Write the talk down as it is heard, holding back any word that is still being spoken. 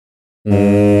Tickets,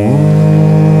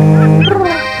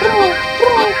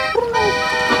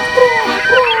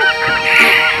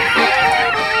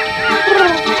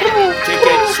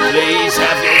 please.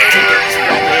 Have your tickets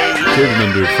ready. Children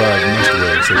under 5 must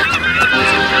wear safety masks.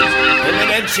 Women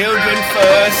and children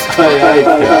first.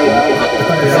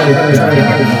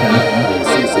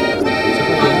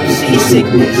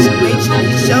 Seasickness makes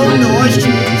me so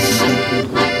nauseous.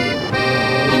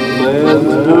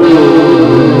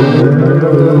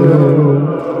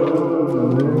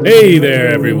 Hey there,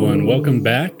 everyone. Welcome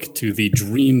back to the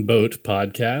Dreamboat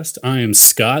podcast. I am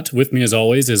Scott. With me, as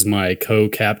always, is my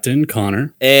co-captain,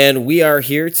 Connor. And we are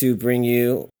here to bring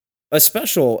you a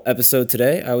special episode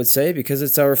today, I would say, because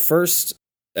it's our first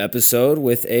episode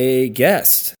with a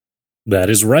guest. That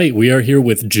is right. We are here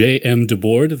with J.M.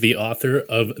 DeBoard, the author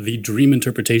of the Dream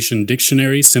Interpretation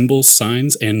Dictionary, Symbols,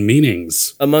 Signs, and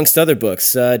Meanings. Amongst other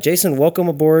books. Jason, welcome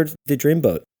aboard the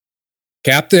Dreamboat.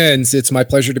 Captains, it's my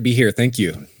pleasure to be here. Thank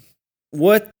you.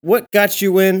 What got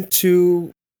you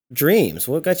into dreams?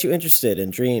 What got you interested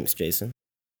in dreams, Jason?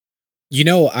 You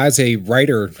know, as a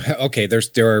writer, okay, there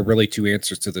are really two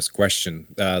answers to this question.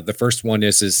 The first one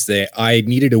is that I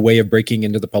needed a way of breaking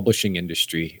into the publishing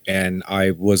industry, and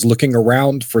I was looking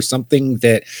around for something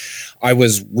that I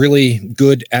was really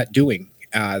good at doing,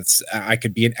 as I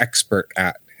could be an expert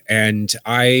at. And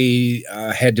I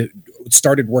had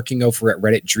started working over at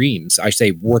Reddit Dreams. I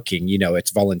say working,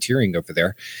 it's volunteering over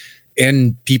there.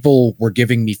 And people were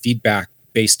giving me feedback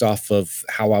based off of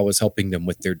how I was helping them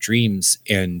with their dreams.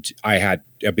 And I had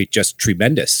just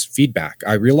tremendous feedback.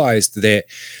 I realized that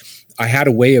I had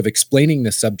a way of explaining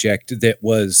the subject that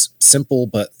was simple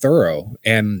but thorough.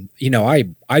 And,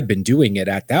 I'd been doing it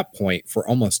at that point for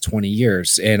almost 20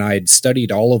 years. And I'd studied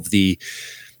all of the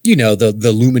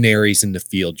luminaries in the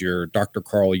field, your Dr.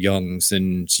 Carl Jung's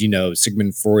and,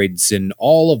 Sigmund Freud's and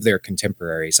all of their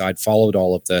contemporaries. I'd followed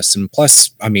all of this. And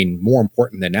plus, more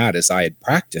important than that is I had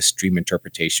practiced dream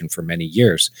interpretation for many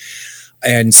years.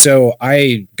 And so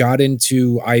I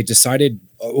decided,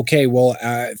 okay, well,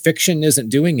 fiction isn't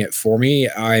doing it for me.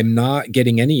 I'm not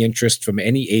getting any interest from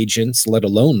any agents, let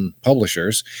alone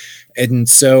publishers. And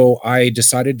so I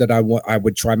decided that I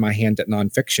would try my hand at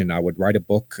nonfiction. I would write a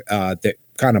book that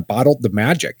kind of bottled the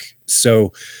magic.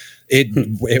 So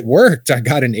it worked. I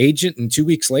got an agent, and 2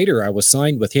 weeks later, I was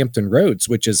signed with Hampton Roads,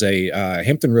 which is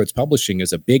Hampton Roads Publishing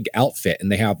is a big outfit, and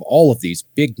they have all of these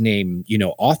big name,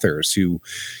 authors who,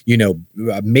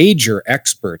 major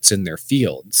experts in their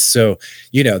fields. So,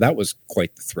 that was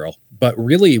quite the thrill. But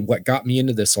really, what got me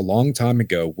into this a long time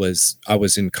ago was I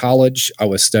was in college. I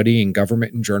was studying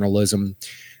government and journalism.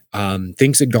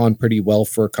 Things had gone pretty well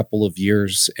for a couple of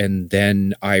years, and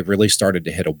then I really started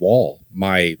to hit a wall.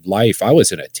 My life, I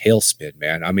was in a tailspin,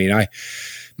 man.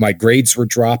 My grades were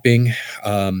dropping.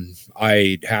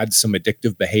 I had some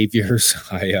addictive behaviors.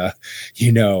 I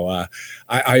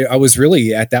was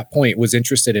really at that point was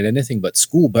interested in anything but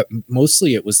school, but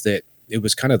mostly it was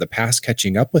kind of the past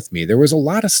catching up with me. There was a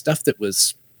lot of stuff that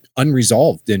was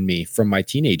unresolved in me from my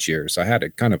teenage years. I had a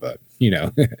kind of a,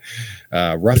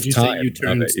 rough time. You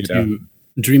turned to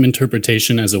dream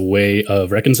interpretation as a way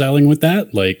of reconciling with that?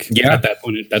 At that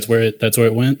point, that's where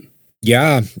it went?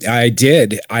 Yeah, I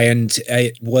did.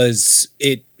 It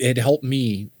helped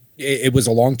me. It was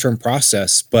a long-term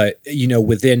process, but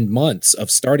within months of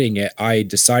starting it, I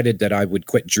decided that I would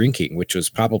quit drinking, which was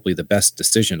probably the best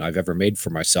decision I've ever made for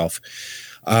myself.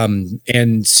 And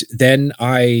then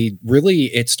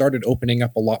it started opening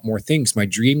up a lot more things. My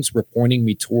dreams were pointing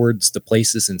me towards the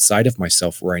places inside of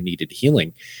myself where I needed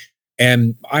healing.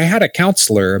 And I had a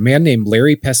counselor, a man named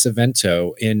Larry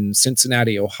Pesavento in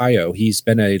Cincinnati, Ohio. He's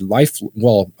been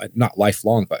not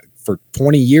lifelong, but for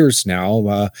 20 years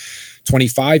now,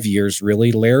 25 years,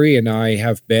 really. Larry and I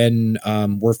have been,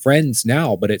 we're friends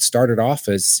now, but it started off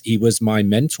as he was my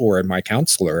mentor and my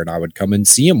counselor, and I would come and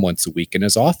see him once a week in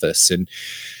his office. And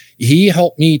he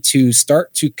helped me to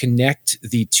start to connect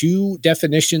the two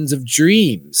definitions of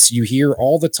dreams. You hear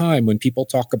all the time when people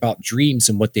talk about dreams,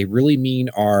 and what they really mean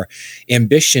are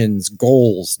ambitions,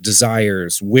 goals,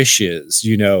 desires, wishes.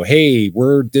 Hey,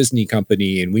 we're Disney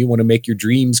company and we want to make your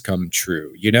dreams come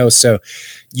true. So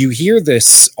you hear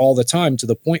this all the time to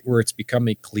the point where it's become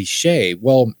a cliche.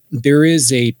 Well, there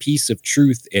is a piece of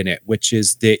truth in it, which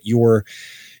is that your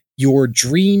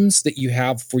dreams that you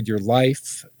have for your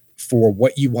life, for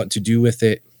what you want to do with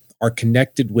it, are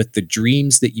connected with the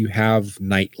dreams that you have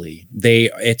nightly.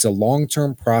 It's a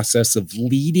long-term process of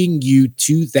leading you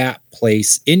to that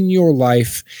place in your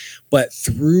life, but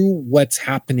through what's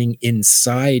happening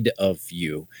inside of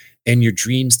you. And your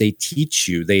dreams, they teach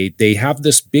you. They have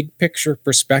this big picture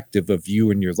perspective of you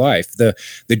and your life. The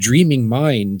dreaming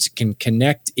mind can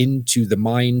connect into the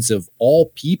minds of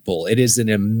all people. It is an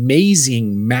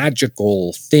amazing,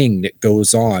 magical thing that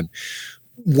goes on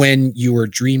when you are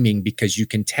dreaming, because you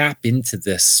can tap into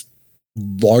this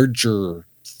larger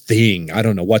thing. I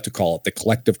don't know what to call it, the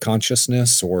collective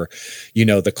consciousness, or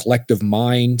the collective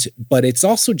mind, but it's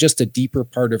also just a deeper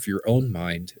part of your own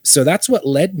mind. So that's what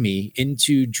led me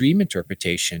into dream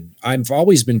interpretation. I've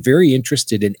always been very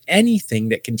interested in anything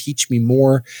that can teach me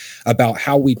more about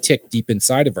how we tick deep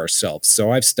inside of ourselves.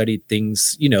 So I've studied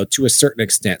things, to a certain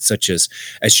extent, such as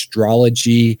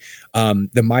astrology,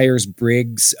 the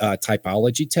Myers-Briggs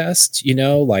typology test,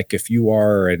 like if you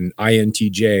are an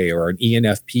INTJ or an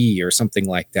ENFP or something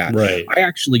like that. Right. I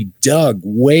actually dug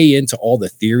way into all the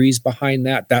theories behind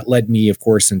that. That led me, of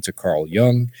course, into Carl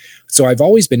Jung. So I've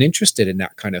always been interested in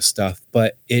that kind of stuff,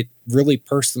 but it really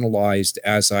personalized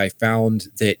as I found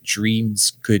that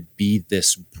dreams could be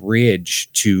this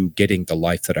bridge to getting the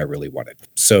life that I really wanted.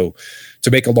 So to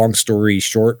make a long story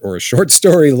short, or a short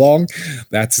story long,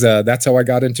 that's how I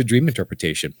got into dream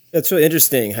interpretation. That's really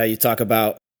interesting how you talk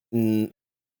about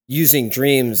using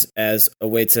dreams as a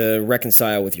way to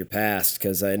reconcile with your past,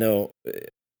 because I know,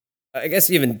 I guess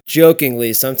even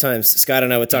jokingly, sometimes Scott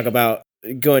and I would talk about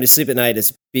going to sleep at night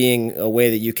as being a way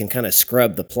that you can kind of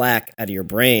scrub the plaque out of your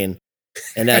brain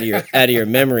and out of your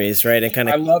memories, right? And kind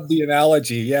of, I love the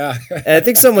analogy. Yeah. And I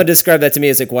think someone described that to me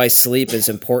as like why sleep is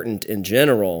important in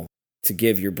general, to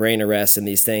give your brain a rest and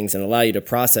these things and allow you to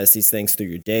process these things through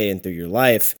your day and through your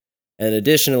life. And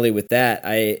additionally with that,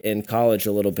 I, in college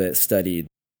a little bit, studied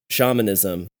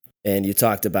shamanism, and you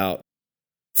talked about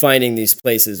finding these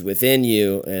places within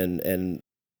you, and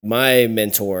my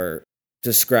mentor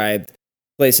described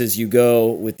places you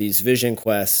go with these vision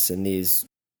quests and these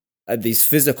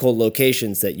physical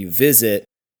locations that you visit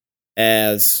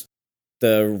as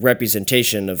the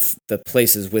representation of the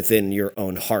places within your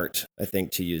own heart, I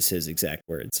think, to use his exact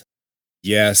words.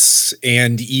 Yes,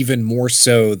 and even more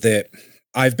so that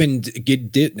I've been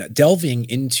delving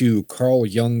into Carl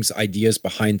Jung's ideas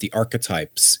behind the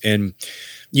archetypes. And,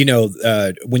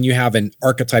 when you have an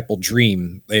archetypal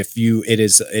dream,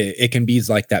 it can be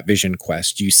like that vision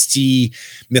quest. You see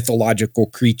mythological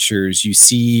creatures, you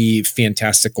see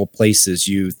fantastical places,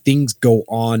 things go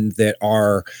on that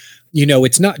are,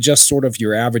 it's not just sort of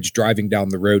your average driving down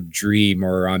the road dream,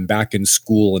 or I'm back in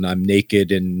school and I'm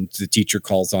naked and the teacher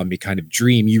calls on me kind of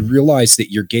dream. You realize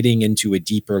that you're getting into a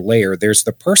deeper layer. There's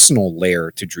the personal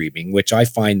layer to dreaming, which I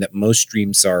find that most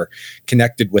dreams are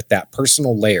connected with that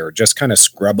personal layer, just kind of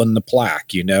scrubbing the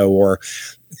plaque, or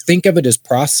think of it as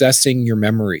processing your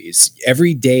memories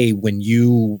every day. When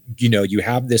you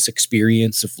have this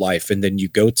experience of life, and then you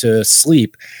go to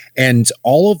sleep, and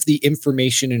all of the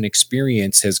information and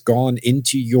experience has gone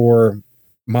into your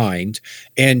mind,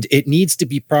 and it needs to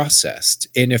be processed.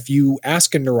 And if you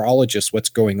ask a neurologist what's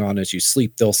going on as you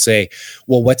sleep, they'll say,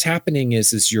 well, what's happening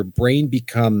is your brain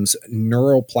becomes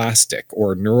neuroplastic,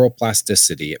 or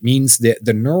neuroplasticity. It means that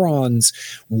the neurons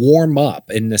warm up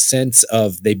in the sense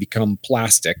of they become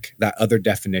plastic, that other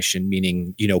definition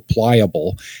meaning,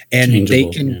 pliable, and they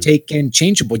can take in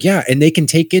changeable. Yeah. And they can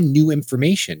take in new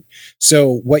information.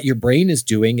 So what your brain is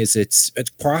doing is it's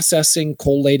processing,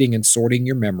 collating, and sorting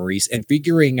your memories, and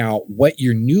figuring out what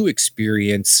your new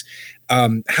experience,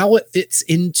 how it fits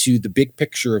into the big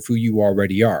picture of who you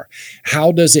already are.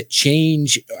 How does it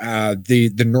change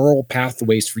the neural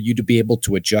pathways for you to be able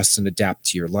to adjust and adapt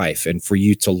to your life, and for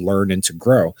you to learn and to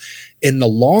grow? In the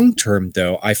long term,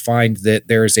 though, I find that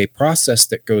there is a process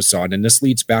that goes on, and this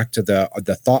leads back to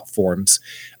the thought forms,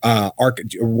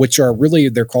 which are really,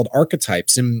 they're called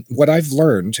archetypes. And what I've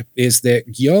learned is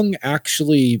that Jung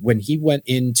actually, when he went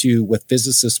into with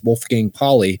physicist Wolfgang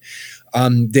Pauli,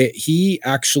 that he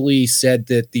actually said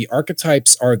that the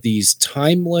archetypes are these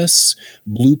timeless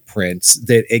blueprints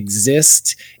that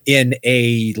exist in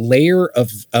a layer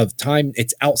of time.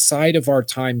 It's outside of our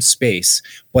time space,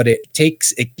 but it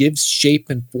gives shape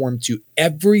and form to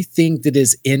everything that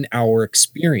is in our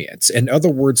experience. In other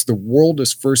words, the world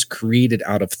is first created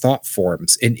out of thought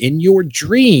forms, and in your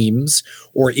dreams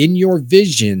or in your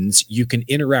visions, you can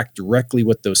interact directly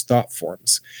with those thought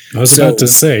forms. I was about to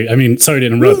say, I mean, sorry to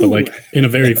interrupt, but like in a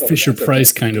very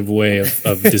Fisher-Price kind of way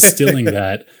of distilling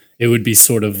that, it would be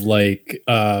sort of like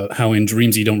how in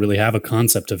dreams you don't really have a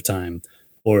concept of time,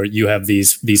 or you have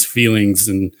these feelings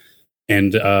and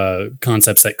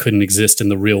concepts that couldn't exist in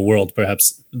the real world.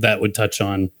 Perhaps that would touch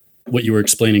on what you were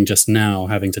explaining just now,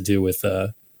 having to do with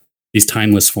these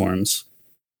timeless forms.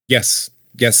 Yes.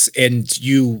 Yes, and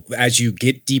you, as you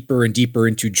get deeper and deeper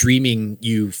into dreaming,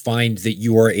 you find that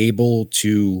you are able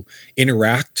to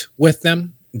interact with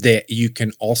them. That you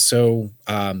can also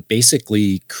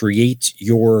basically create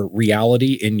your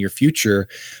reality in your future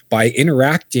by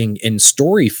interacting in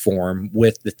story form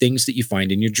with the things that you find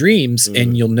in your dreams.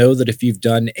 And you'll know that if you've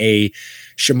done a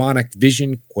shamanic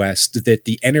vision quest, that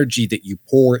the energy that you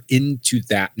pour into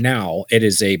that now, it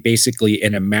is a basically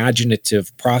an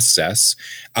imaginative process,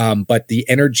 but the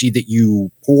energy that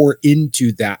you pour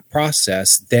into that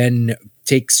process then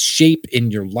takes shape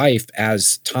in your life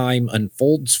as time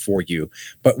unfolds for you.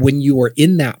 But when you are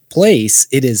in that place,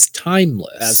 it is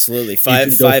timeless. Absolutely. You can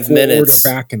go 5 forward minutes or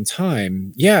back in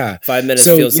time. Yeah. 5 minutes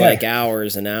So, feels yeah. like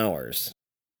hours and hours.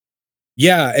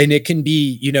 Yeah, and it can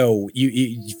be,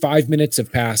 you 5 minutes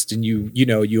have passed and you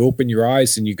open your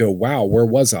eyes and you go, wow, where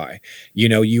was I?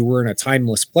 You were in a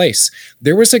timeless place.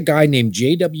 There was a guy named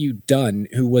J.W. Dunn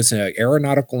who was an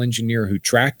aeronautical engineer who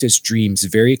tracked his dreams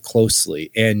very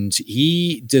closely, and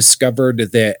he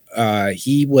discovered that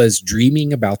he was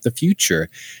dreaming about the future.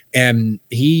 And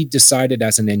he decided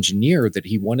as an engineer that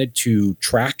he wanted to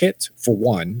track it. For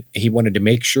one, he wanted to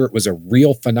make sure it was a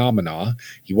real phenomena.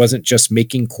 He wasn't just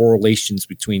making correlations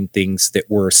between things that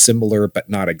were similar but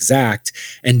not exact.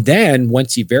 And then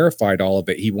once he verified all of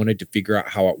it, he wanted to figure out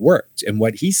how it worked. And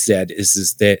what he said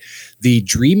is that the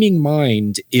dreaming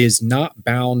mind is not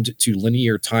bound to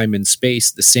linear time and space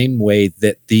the same way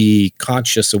that the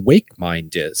conscious awake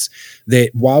mind is.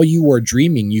 That while you are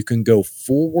dreaming, you can go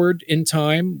forward in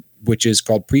time, which is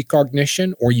called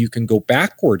precognition, or you can go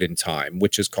backward in time,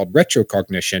 which is called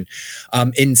retrocognition,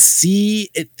 and see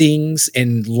things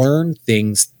and learn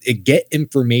things, get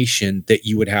information that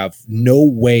you would have no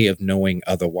way of knowing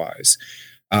otherwise.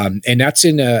 And that's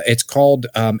it's called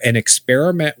an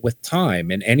experiment with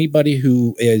time. And anybody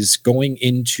who is going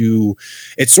into,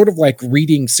 it's sort of like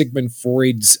reading Sigmund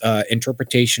Freud's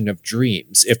interpretation of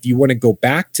dreams. If you want to go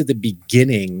back to the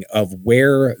beginning of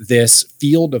where this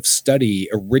field of study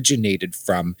originated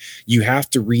from, you have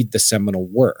to read the seminal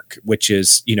work, which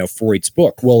is, Freud's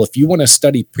book. Well, if you want to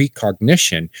study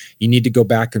precognition, you need to go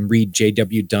back and read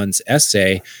J.W. Dunn's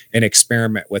essay, An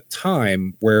Experiment with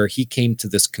Time, where he came to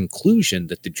this conclusion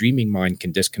that the dreaming mind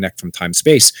can disconnect from time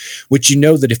space, which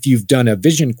that if you've done a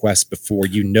vision quest before,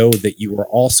 that you are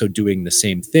also doing the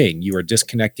same thing. You are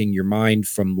disconnecting your mind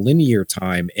from linear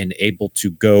time and able to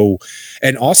go,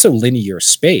 and also linear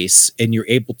space, and you're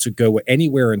able to go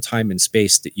anywhere in time and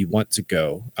space that you want to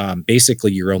go.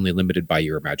 Basically, you're only limited by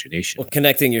your imagination. Well,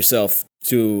 connecting yourself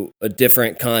to a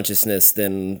different consciousness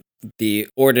than the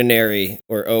ordinary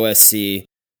or OSC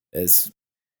is,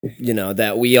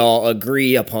 that we all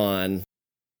agree upon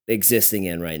existing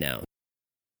in right now.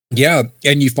 Yeah,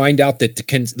 and you find out that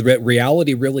the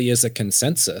reality really is a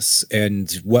consensus, and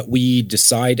what we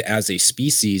decide as a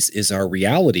species is our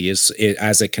reality,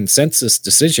 as a consensus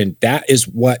decision. That is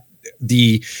what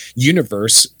the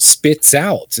universe spits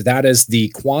out. That is the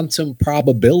quantum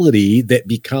probability that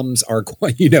becomes our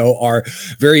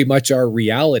very much our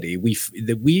reality.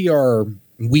 We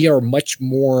are much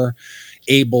more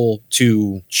able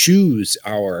to choose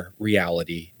our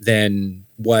reality than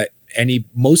what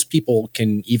most people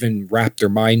can even wrap their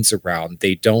minds around.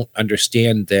 They don't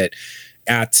understand that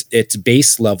at its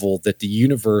base level that the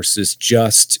universe is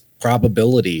just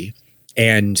probability,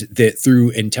 and that through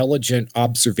intelligent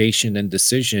observation and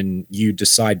decision, you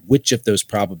decide which of those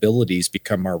probabilities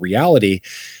become our reality.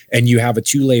 And you have a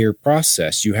 2-layer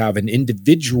process. You have an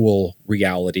individual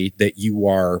reality that you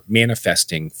are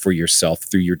manifesting for yourself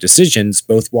through your decisions,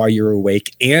 both while you're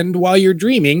awake and while you're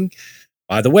dreaming.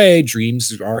 By the way,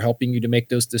 dreams are helping you to make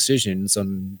those decisions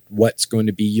on what's going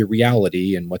to be your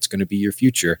reality and what's going to be your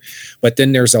future. But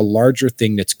then there's a larger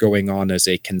thing that's going on as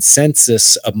a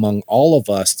consensus among all of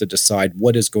us to decide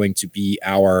what is going to be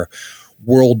our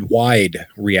worldwide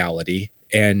reality.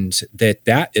 And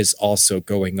that is also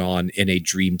going on in a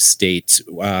dream state,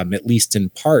 at least in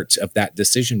part of that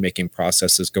decision-making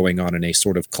process is going on in a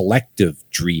sort of collective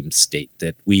dream state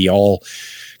that we all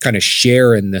kind of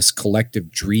share in this collective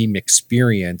dream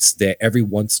experience that every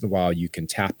once in a while you can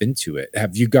tap into it.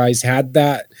 Have you guys had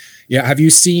that? Yeah. Have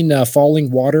you seen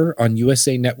Falling Water on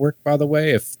USA Network, by the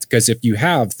way? Because if you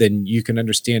have, then you can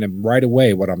understand right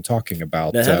away what I'm talking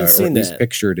about, I haven't seen or at least that.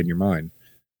 picture it in your mind.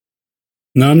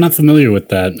 No, I'm not familiar with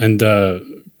that. And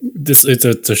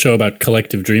it's a show about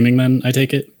collective dreaming then, I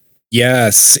take it?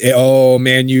 Yes. Oh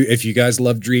man, if you guys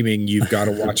love dreaming, you've got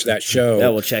to watch that show. Yeah,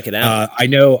 we'll check it out. I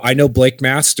know Blake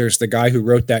Masters, the guy who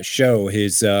wrote that show.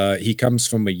 He comes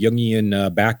from a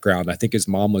Jungian background. I think his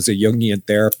mom was a Jungian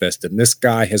therapist, and this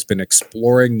guy has been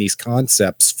exploring these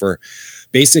concepts for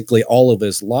basically all of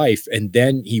his life. And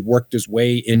then he worked his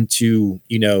way into,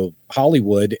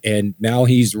 Hollywood, and now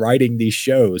he's writing these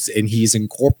shows and he's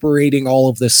incorporating all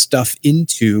of this stuff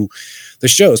into the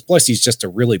shows. Plus, he's just a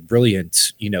really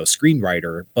brilliant,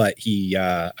 screenwriter, but he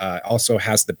also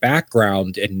has the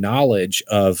background and knowledge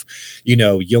of,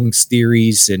 Jung's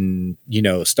theories and,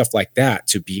 stuff like that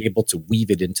to be able to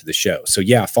weave it into the show. So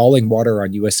yeah, Falling Water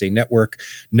on USA Network.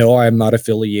 No, I am not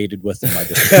affiliated with them.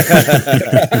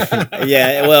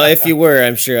 Yeah, well, if you were,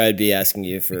 I'm sure I'd be asking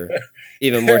you for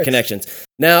even more connections.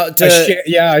 Now,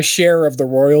 a share of the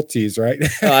royalties, right?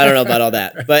 I don't know about all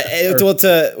that, but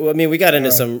we got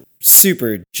into some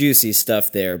super juicy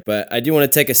stuff there, but I do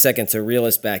want to take a second to reel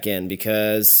us back in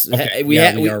because we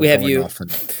have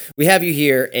you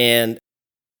here, and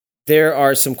there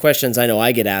are some questions I know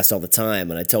I get asked all the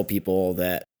time, and I tell people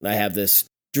that I have this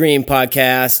dream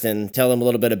podcast and tell them a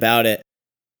little bit about it.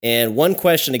 And one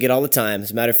question I get all the time, as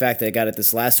a matter of fact, I got it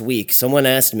this last week. Someone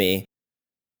asked me,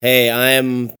 hey,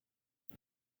 I'm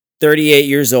 38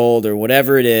 years old or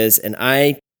whatever it is, and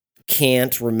I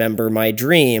can't remember my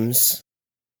dreams.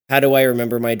 How do I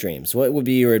remember my dreams? What would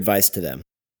be your advice to them?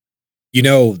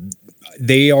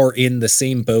 They are in the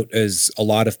same boat as a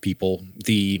lot of people.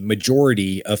 The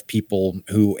majority of people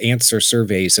who answer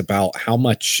surveys about how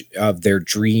much of their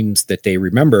dreams that they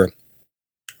remember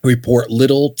report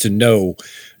little to no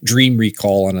dream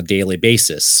recall on a daily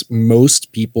basis.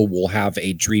 Most people will have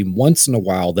a dream once in a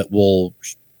while that will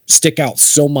stick out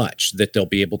so much that they'll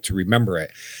be able to remember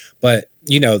it. But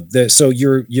so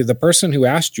you're the person who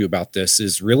asked you about this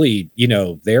is really,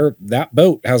 that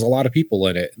boat has a lot of people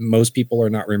in it. Most people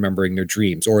are not remembering their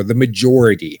dreams, or the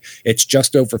majority. It's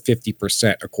just over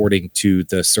 50% according to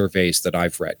the surveys that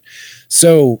I've read.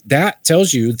 So that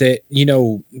tells you that,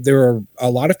 there are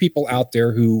a lot of people out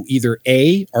there who either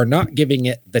A, are not giving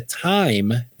it the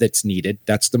time that's needed.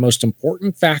 That's the most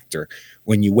important factor.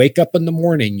 When you wake up in the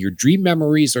morning, your dream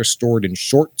memories are stored in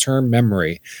short-term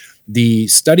memory. The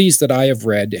studies that I have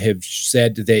read have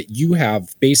said that you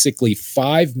have basically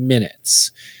 5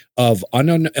 minutes of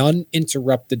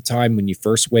uninterrupted time when you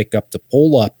first wake up to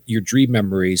pull up your dream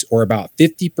memories, or about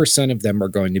 50% of them are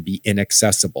going to be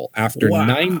inaccessible. After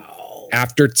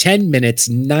 10 minutes,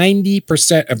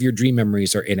 90% of your dream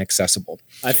memories are inaccessible.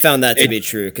 I found that to be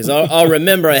true because I'll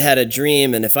remember I had a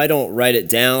dream, and if I don't write it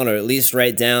down, or at least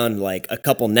write down like a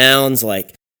couple nouns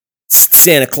like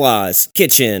Santa Claus,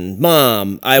 kitchen,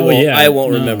 mom, I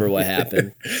won't remember what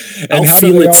happened. I'll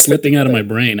feel it slipping out of my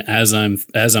brain as I'm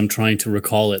trying to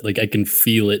recall it. Like I can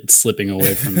feel it slipping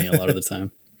away from me a lot of the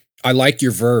time. I like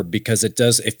your verb because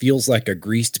it feels like a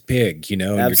greased pig, and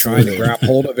you're trying to grab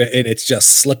hold of it and it's just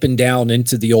slipping down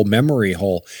into the old memory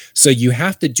hole. So you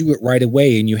have to do it right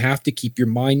away, and you have to keep your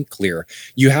mind clear.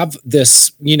 You have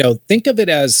this, think of it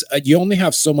as you only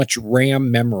have so much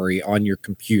RAM memory on your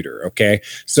computer. Okay.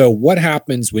 So what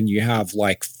happens when you have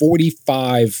like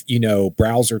 45,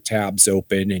 browser tabs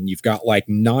open and you've got like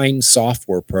 9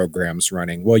 software programs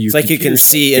running? Well, it's like you can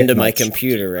see into my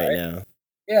computer right now.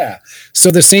 Yeah. So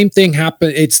the same thing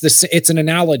happened. It's an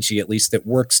analogy, at least, that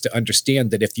works to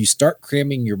understand that if you start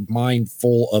cramming your mind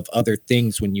full of other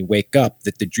things when you wake up,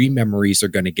 that the dream memories are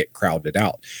going to get crowded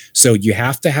out. So you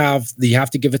have to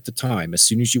give it the time as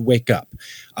soon as you wake up.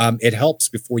 It helps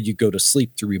before you go to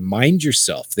sleep to remind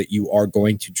yourself that you are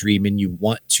going to dream and you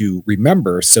want to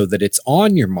remember, so that it's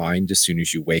on your mind as soon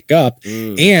as you wake up,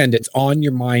 and it's on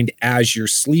your mind as you're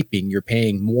sleeping. You're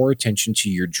paying more attention to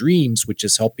your dreams, which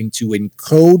is helping to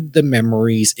encode the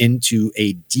memories into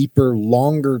a deeper,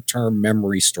 longer term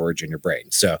memory storage in your brain.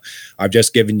 So I've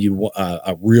just given you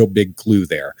a real big clue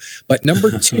there. But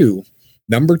number two,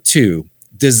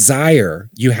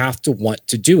 desire. You have to want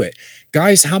to do it.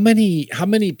 Guys, how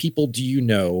many people do you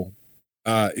know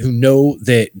who know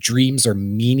that dreams are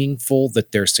meaningful,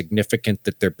 that they're significant,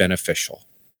 that they're beneficial?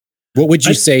 What would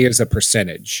you say is a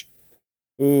percentage?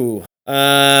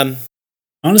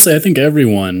 Honestly, I think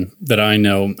everyone that I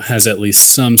know has at least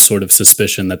some sort of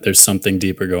suspicion that there's something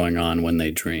deeper going on when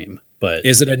they dream. But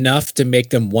is it enough to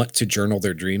make them want to journal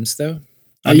their dreams, though?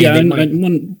 Probably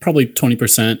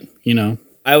 20%,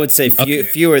 I would say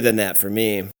fewer than that for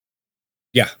me.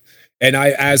 Yeah. And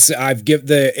as I've give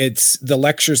the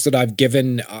lectures that I've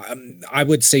given, I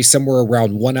would say somewhere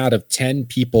around 1 out of 10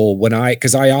 people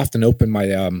because I often open my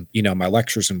my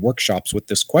lectures and workshops with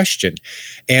this question,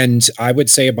 and I would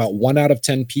say about 1 out of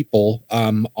 10 people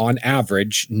on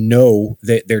average know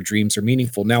that their dreams are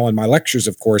meaningful. Now in my lectures,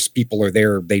 of course, people are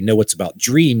there, they know it's about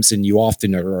dreams, and you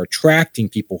often are attracting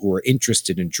people who are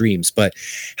interested in dreams. But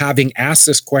having asked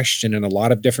this question in a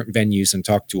lot of different venues and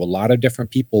talked to a lot of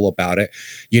different people about it,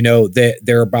 that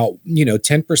they're about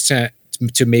 10%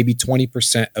 to maybe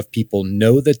 20% of people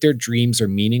know that their dreams are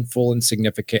meaningful and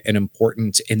significant and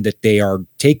important, and that they are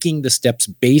taking the steps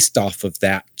based off of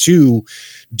that to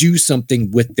do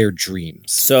something with their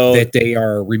dreams. So that they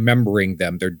are remembering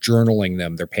them, they're journaling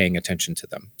them, they're paying attention to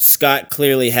them. Scott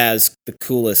clearly has the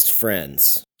coolest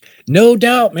friends. No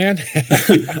doubt, man.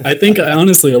 I think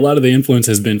honestly, a lot of the influence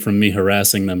has been from me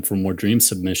harassing them for more dream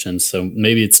submissions. So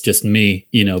maybe it's just me,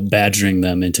 badgering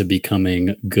them into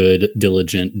becoming good,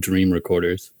 diligent dream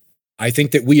recorders. I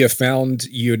think that we have found,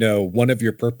 one of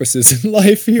your purposes in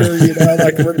life here,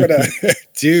 like we're going to,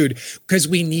 dude, because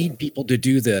we need people to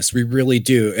do this. We really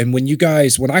do. And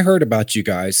when I heard about you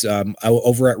guys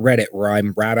over at Reddit, where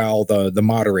I'm Rat Owl, the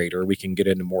moderator, we can get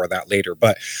into more of that later.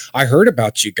 But I heard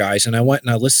about you guys and I went and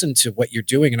I listened to what you're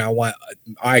doing, and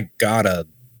I gotta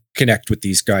connect with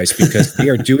these guys because they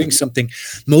are doing something.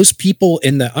 Most people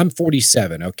I'm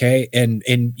 47, okay, and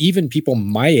even people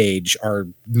my age are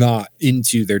not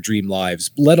into their dream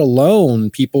lives, let alone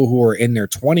people who are in their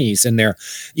 20s and they're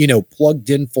plugged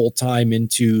in full time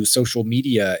into social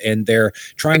media, and they're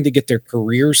trying to get their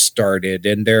careers started,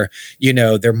 and they're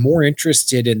more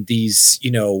interested in these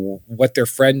what their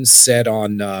friends said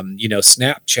on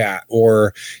Snapchat,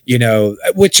 or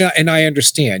which and I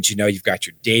understand, you've got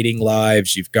your dating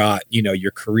lives, you've got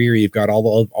your career, you've got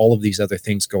all of these other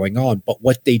things going on, but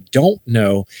what they don't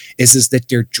know is that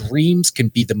their dreams can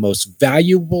be the most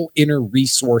valuable inner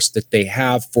resource that they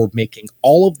have for making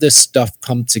all of this stuff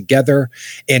come together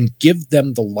and give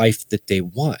them the life that they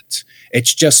want.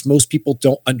 It's just most people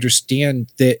don't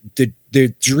understand that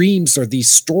the dreams are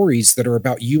these stories that are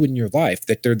about you and your life,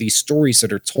 that they're these stories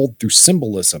that are told through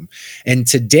symbolism. And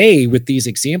today, with these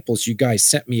examples you guys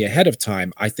sent me ahead of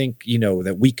time, I think,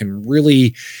 that we can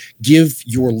really give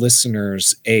your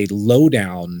listeners a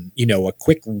lowdown, a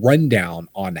quick rundown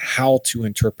on how to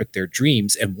interpret their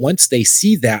dreams. And once they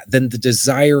see that, then the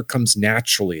desire comes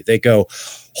naturally. They go,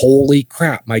 holy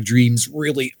crap, my dreams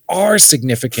really are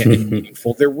significant and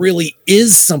meaningful. There really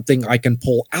is something I can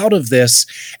pull out of this,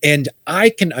 and I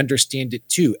can understand it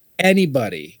too.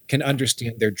 Anybody can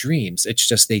understand their dreams. It's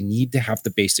just they need to have the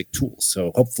basic tools.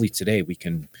 So hopefully today we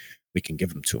can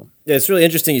give them to them. Yeah, it's really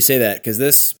interesting you say that, because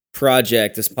this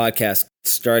podcast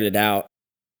started out,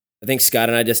 I think Scott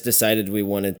and I just decided we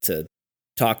wanted to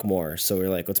talk more, so we're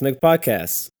like, let's make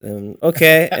podcasts. And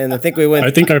okay, and I think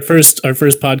our first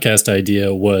podcast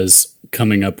idea was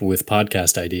coming up with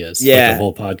podcast ideas. Yeah, like a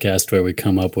whole podcast where we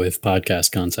come up with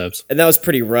podcast concepts, and that was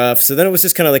pretty rough. So then it was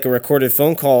just kind of like a recorded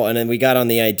phone call, and then we got on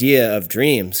the idea of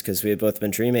dreams because we had both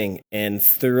been dreaming. And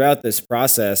throughout this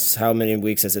process, how many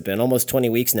weeks has it been? Almost 20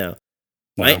 weeks now.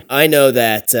 Wow. I know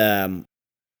that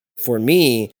for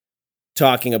me,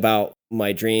 talking about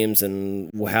my dreams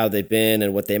and how they've been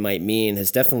and what they might mean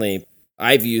has definitely,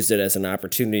 I've used it as an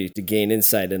opportunity to gain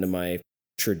insight into my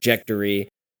trajectory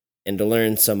and to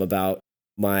learn some about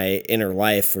my inner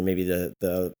life, or maybe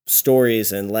the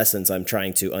stories and lessons I'm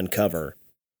trying to uncover.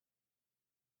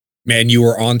 Man, you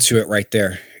were onto it right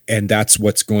there. And that's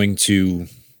what's going to,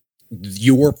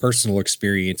 your personal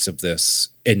experience of this,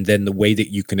 and then the way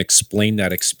that you can explain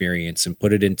that experience and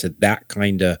put it into that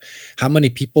kind of, how many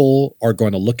people are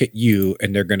going to look at you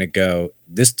and they're going to go,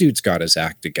 this dude's got his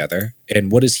act together.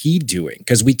 And what is he doing?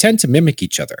 Because we tend to mimic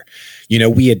each other.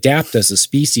 We adapt as a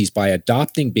species by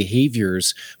adopting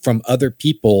behaviors from other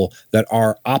people that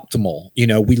are optimal.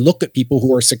 We look at people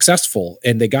who are successful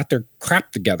and they got their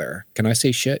crap together. Can I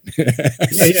say shit?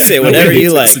 Say whatever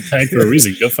you like. It's a tag for a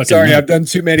reason. Go fucking Sorry, I've done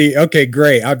too many. Okay,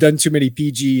 great. I've done too many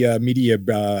PG media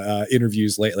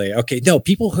interviews lately. Okay, no,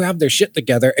 people who have their shit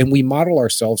together, and we model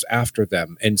ourselves after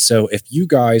them. And so if you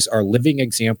guys are living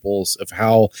examples of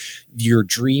how your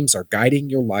dreams are guiding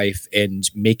your life and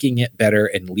making it better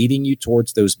and leading you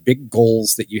towards those big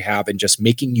goals that you have and just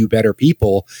making you better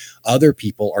people, other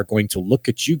people are going to look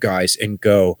at you guys and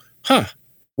go, well,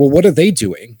 what are they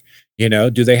doing?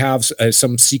 Do they have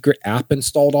some secret app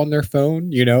installed on their phone?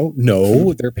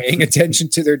 No, they're paying attention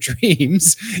to their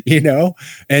dreams,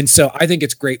 And so I think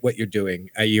it's great what you're doing.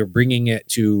 You're bringing it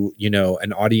to,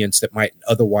 an audience that might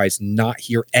otherwise not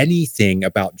hear anything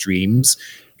about dreams.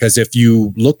 Because if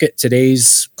you look at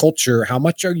today's culture, how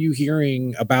much are you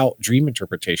hearing about dream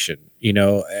interpretation?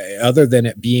 Other than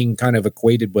it being kind of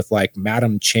equated with like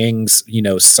Madam Chang's,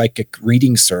 psychic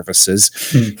reading services,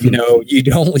 you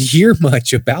don't hear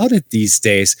much about it these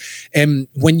days. And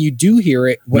when you do hear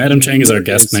it, Madam Chang is our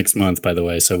guest next month, by the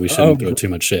way, so we shouldn't throw too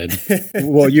much shade.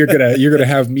 Well, you're gonna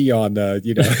have me on, set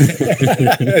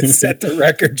the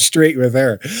record straight with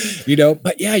her,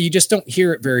 But yeah, you just don't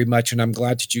hear it very much, and I'm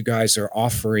glad that you guys are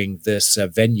offering this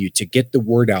venue to get the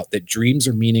word out that dreams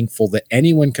are meaningful, that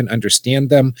anyone can understand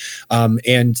them.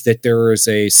 And that there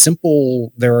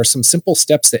are some simple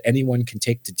steps that anyone can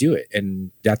take to do it.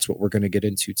 And that's what we're going to get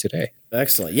into today.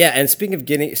 Excellent. Yeah. And speaking of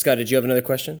getting, Scott, did you have another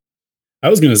question? I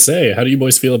was going to say, how do you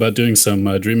boys feel about doing some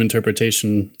dream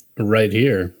interpretation right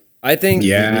here? I think,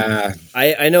 yeah,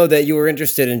 I know that you were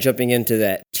interested in jumping into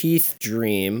that teeth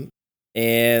dream,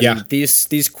 and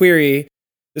this query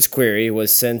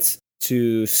was sent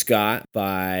to Scott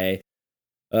by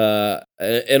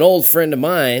an old friend of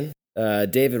mine,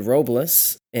 David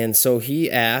Robles, and so he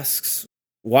asks,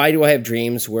 why do I have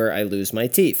dreams where I lose my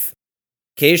teeth?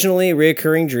 Occasionally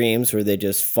reoccurring dreams where they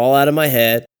just fall out of my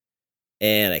head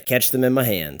and I catch them in my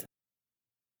hand.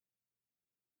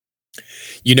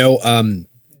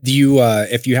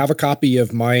 If you have a copy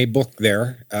of my book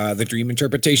there, the Dream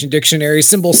Interpretation Dictionary,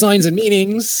 Symbol, Signs, and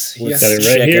Meanings. Let's got it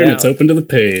right here, and it's open to the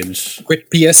page. Quick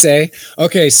PSA.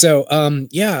 Okay, so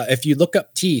if you look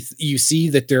up teeth, you see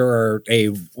that there are a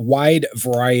wide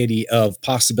variety of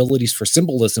possibilities for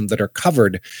symbolism that are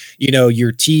covered.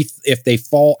 Your teeth, if they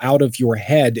fall out of your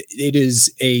head, it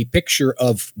is a picture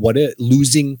of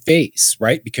losing face,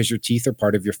 right? Because your teeth are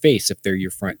part of your face if they're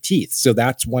your front teeth. So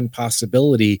that's one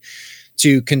possibility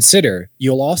to consider.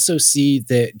 You'll also see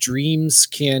that dreams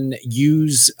can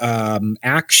use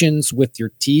actions with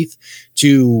your teeth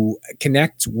to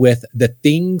connect with the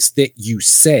things that you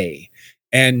say.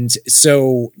 And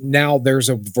so now there's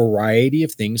a variety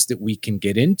of things that we can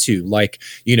get into, like,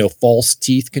 false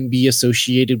teeth can be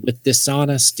associated with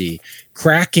dishonesty.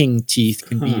 Cracking teeth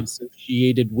can be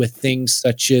associated with things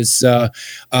such as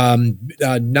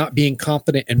not being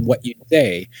confident in what you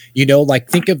say. Like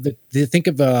think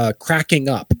of cracking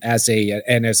up as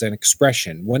an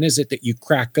expression. When is it that you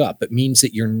crack up? It means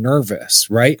that you're nervous,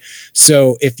 right?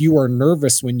 So if you are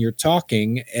nervous when you're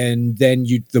talking and then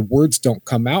the words don't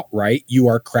come out right, you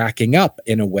are cracking up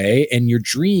in a way, and your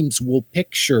dreams will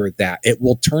picture that. It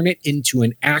will turn it into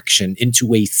an action,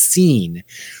 into a scene.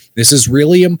 This is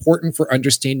really important for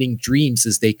understanding dreams,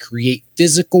 as they create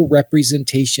physical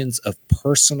representations of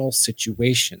personal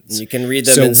situations. You can read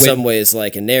them in some ways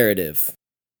like a narrative.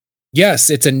 Yes,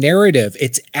 it's a narrative.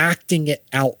 It's acting it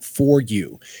out for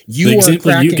you. The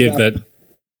example you give that,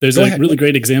 there's a really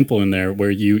great example in there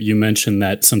where you mentioned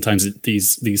that sometimes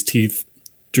these teeth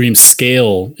dreams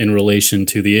scale in relation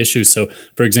to the issue. So,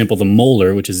 for example, the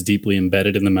molar, which is deeply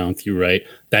embedded in the mouth, you write,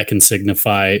 that can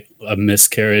signify a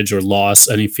miscarriage or loss,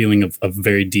 any feeling of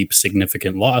very deep,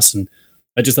 significant loss. And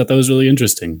I just thought that was really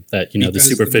interesting, that, the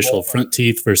superficial front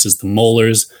teeth versus the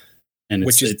molars. And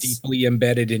which is deeply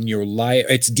embedded in your life.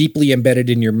 It's deeply embedded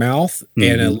in your mouth,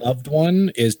 and a loved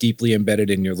one is deeply embedded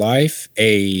in your life.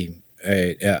 A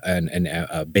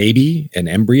baby, an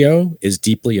embryo, is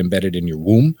deeply embedded in your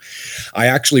womb. I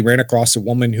actually ran across a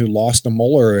woman who lost a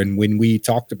molar, and when we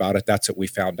talked about it, that's what we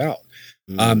found out.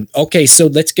 Okay, so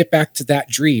let's get back to that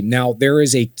dream. Now, there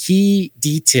is a key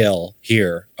detail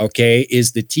here, okay,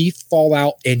 is the teeth fall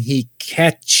out and he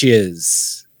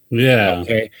catches. Yeah.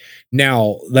 Okay.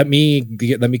 Now, let me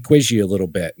quiz you a little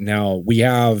bit. Now, we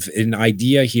have an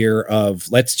idea here of,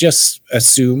 let's just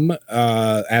assume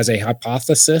as a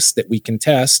hypothesis that we can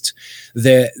test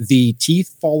that the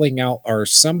teeth falling out are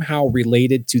somehow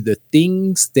related to the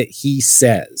things that he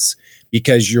says,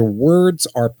 because your words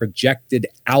are projected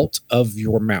out of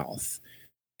your mouth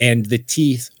and the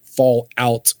teeth fall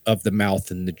out of the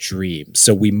mouth in the dream.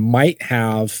 So we might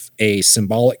have a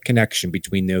symbolic connection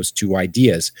between those two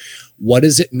ideas. What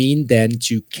does it mean then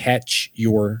to catch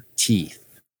your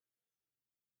teeth?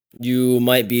 You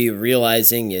might be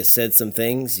realizing you said some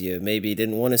things you maybe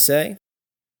didn't want to say.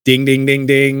 Ding, ding, ding,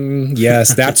 ding.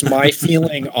 Yes, that's my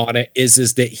feeling on it,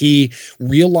 is that he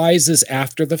realizes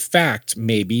after the fact,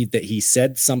 maybe, that he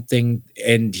said something,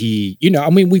 and he,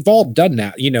 we've all done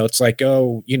that. It's like, I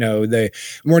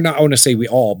want to say we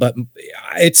all, but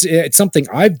it's something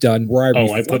I've done where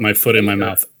I put my foot in my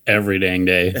mouth every dang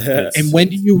day. And when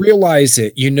do you realize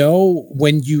it?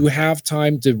 When you have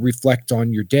time to reflect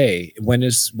on your day. When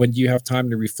do you have time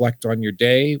to reflect on your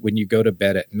day? When you go to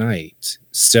bed at night.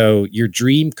 So his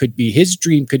dream could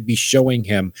be showing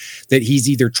him that he's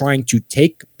either trying to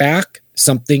take back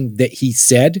something that he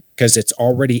said because it's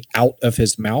already out of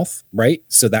his mouth, right?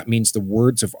 So that means the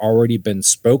words have already been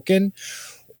spoken.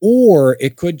 Or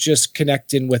it could just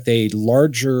connect in with a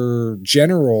larger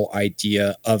general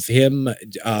idea of him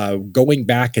going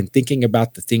back and thinking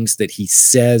about the things that he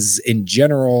says in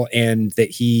general, and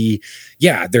that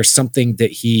there's something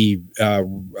that he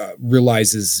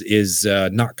realizes is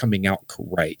not coming out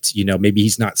correct. Maybe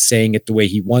he's not saying it the way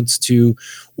he wants to,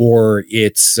 or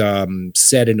it's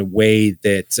said in a way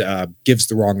that gives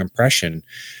the wrong impression.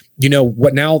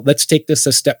 What now? Let's take this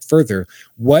a step further.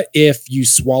 What if you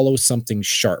swallow something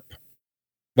sharp?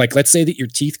 Like, let's say that your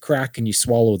teeth crack and you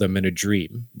swallow them in a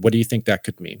dream. What do you think that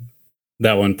could mean?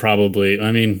 That one probably,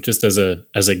 just as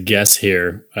a guess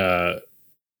here,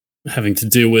 having to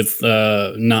do with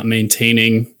not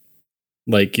maintaining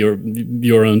like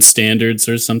your own standards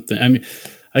or something.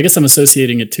 I guess I'm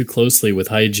associating it too closely with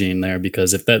hygiene there,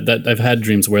 because if that I've had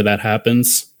dreams where that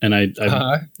happens, and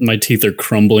my teeth are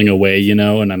crumbling away, and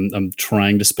I'm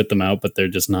trying to spit them out, but they're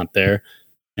just not there.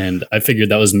 And I figured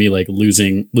that was me like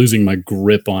losing my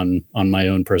grip on my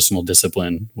own personal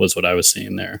discipline was what I was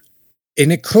seeing there. And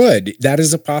that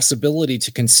is a possibility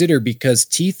to consider, because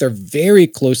teeth are very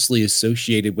closely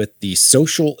associated with the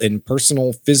social and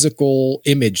personal physical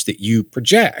image that you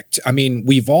project.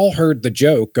 We've all heard the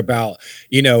joke about,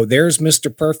 there's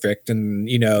Mr. Perfect, and,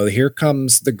 here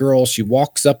comes the girl. She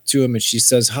walks up to him and she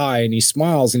says hi, and he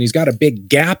smiles, and he's got a big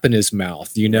gap in his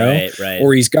mouth, Right.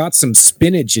 Or he's got some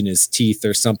spinach in his teeth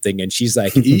or something, and she's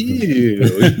like, ew.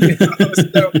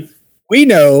 So, we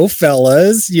know,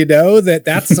 fellas,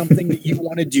 that's something that you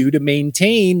want to do to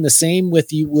maintain, the same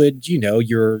with you would,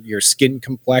 your skin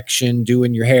complexion,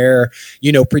 doing your hair,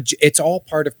 it's all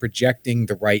part of projecting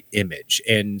the right image.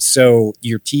 And so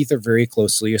your teeth are very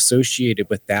closely associated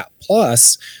with that.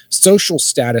 Plus, social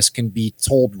status can be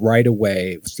told right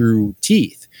away through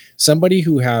teeth. Somebody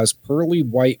who has pearly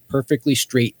white, perfectly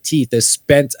straight teeth has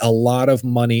spent a lot of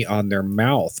money on their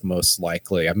mouth, most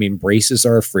likely. Braces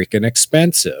are freaking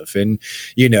expensive. And,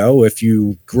 if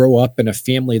you grow up in a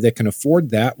family that can afford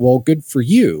that, well, good for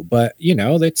you. But,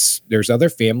 there's other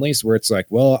families where it's like,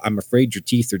 well, I'm afraid your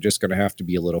teeth are just going to have to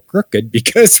be a little crooked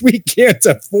because we can't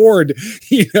afford,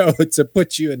 to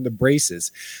put you in the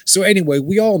braces. So anyway,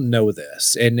 we all know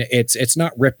this, and it's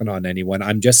not ripping on anyone.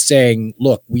 I'm just saying,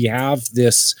 look, we have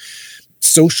this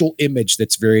social image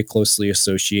that's very closely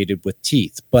associated with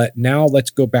teeth. But now let's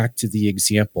go back to the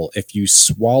example. If you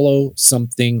swallow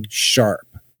something sharp,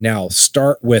 now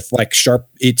start with like sharp,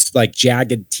 it's like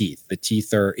jagged teeth. The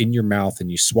teeth are in your mouth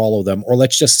and you swallow them. Or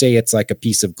let's just say it's like a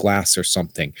piece of glass or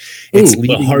something. It's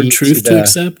a hard truth to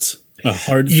accept? A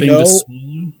hard thing to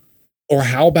swallow? Or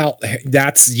how about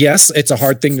yes, it's a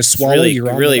hard thing to swallow. You're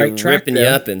on the right track, ripping you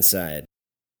up inside.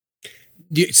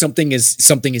 Something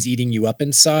is eating you up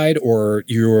inside, or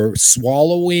you're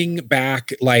swallowing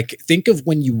back. Like, think of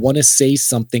when you want to say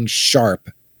something sharp,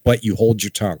 but you hold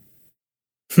your tongue.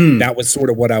 That was sort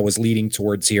of what I was leading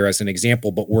towards here as an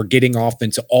example, but we're getting off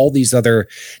into all these other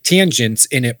tangents,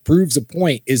 and it proves a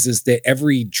point is that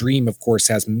every dream, of course,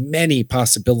 has many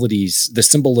possibilities. The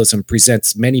symbolism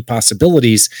presents many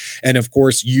possibilities. And of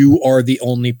course, you are the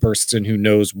only person who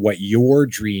knows what your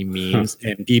dream means.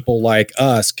 And people like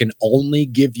us can only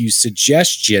give you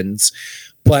suggestions,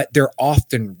 but they're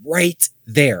often right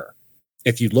there.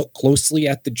 If you look closely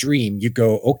at the dream, you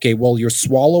go, okay, well, you're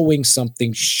swallowing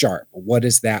something sharp. What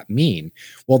does that mean?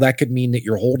 Well, that could mean that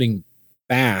you're holding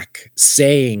back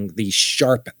saying these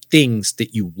sharp things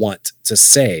that you want to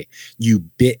say. You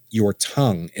bit your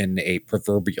tongue in a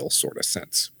proverbial sort of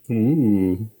sense.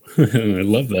 Ooh, I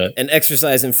love that. An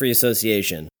exercise in free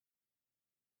association.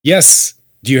 Yes.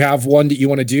 Do you have one that you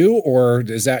want to do, or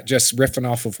is that just riffing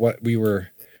off of what we were...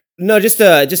 No, just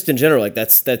in general, like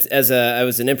that's I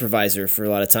was an improviser for a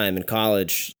lot of time in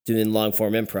college doing long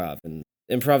form improv, and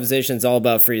improvisation is all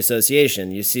about free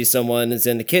association. You see someone is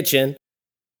in the kitchen,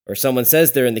 or someone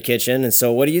says they're in the kitchen, and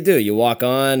so what do? You walk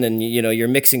on, and you're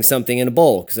mixing something in a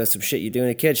bowl because that's some shit you do in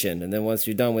the kitchen. And then once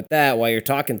you're done with that, while you're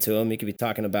talking to them, you could be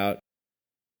talking about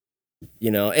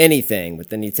anything, but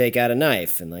then you take out a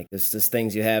knife, and like there's just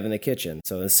things you have in the kitchen.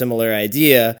 So a similar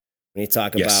idea. When you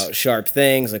talk about sharp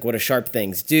things, like what do sharp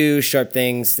things do? Sharp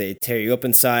things, they tear you up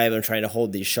inside. I'm trying to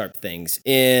hold these sharp things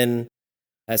in. It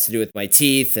has to do with my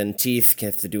teeth, and teeth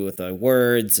have to do with my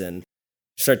words, and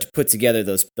start to put together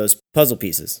those puzzle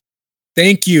pieces.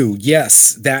 Thank you.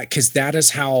 Yes, because that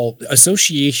is how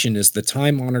association is the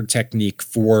time-honored technique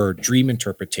for dream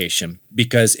interpretation,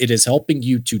 because it is helping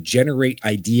you to generate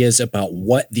ideas about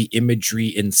what the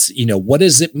imagery and what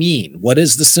does it mean? What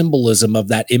is the symbolism of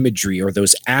that imagery or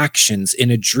those actions in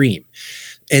a dream?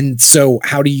 And so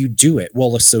how do you do it?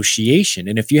 Well, association.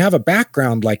 And if you have a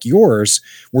background like yours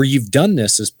where you've done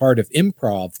this as part of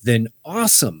improv, then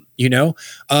awesome.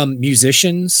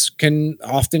 Musicians can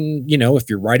often, if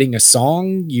you're writing a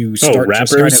song, you start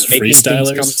rappers, just kind of making things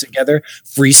freestylers. come together.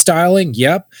 Freestyling,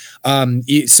 yep.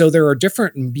 So there are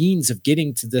different means of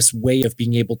getting to this way of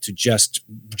being able to just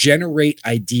generate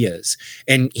ideas.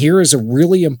 And here is a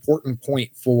really important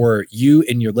point for you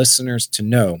and your listeners to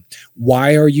know.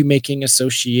 Why are you making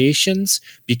associations?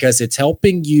 Because it's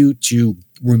helping you to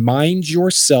remind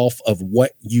yourself of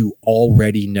what you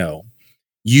already know.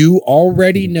 You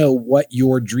already know what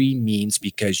your dream means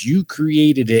because you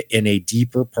created it in a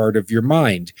deeper part of your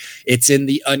mind. It's in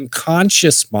the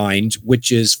unconscious mind,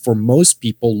 which is for most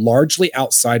people largely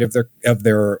outside of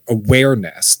their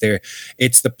awareness.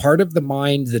 It's the part of the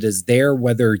mind that is there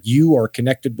whether you are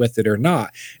connected with it or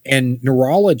not. And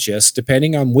neurologists,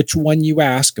 depending on which one you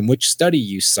ask and which study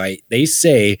you cite, they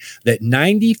say that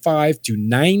 95 to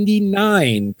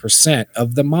 99%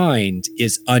 of the mind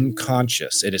is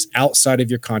unconscious. It is outside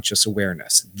of your conscious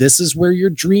awareness. This is where your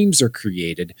dreams are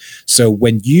created. So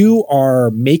when you are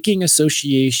making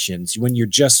associations, when you're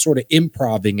just sort of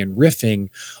improving and riffing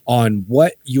on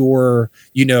what you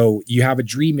have a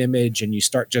dream image and you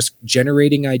start just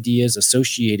generating ideas,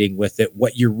 associating with it,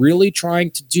 what you're really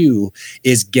trying to do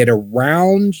is get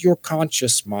around your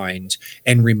conscious mind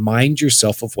and remind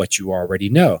yourself of what you already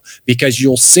know, because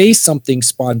you'll say something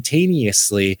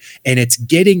spontaneously and it's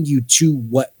getting you to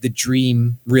what the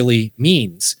dream really means.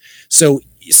 So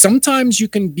sometimes you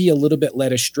can be a little bit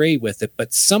led astray with it,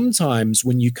 but sometimes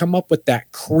when you come up with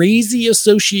that crazy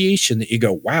association that you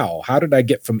go, wow, how did I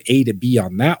get from A to B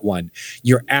on that one?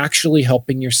 You're actually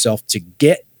helping yourself to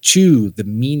get to the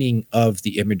meaning of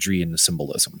the imagery and the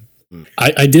symbolism.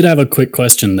 I did have a quick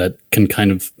question that can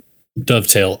kind of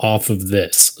dovetail off of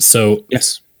this. So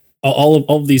yes, all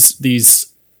of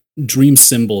these dream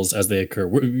symbols as they occur,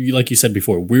 like you said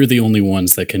before, we're the only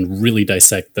ones that can really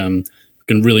dissect them,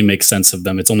 can really make sense of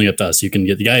them. It's only up to us. You can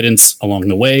get the guidance along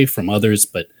the way from others,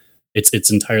 but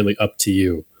it's entirely up to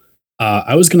you.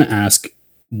 I was going to ask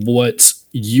what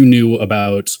you knew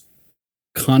about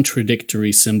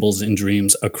contradictory symbols in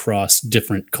dreams across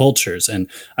different cultures. And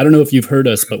I don't know if you've heard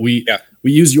us, but we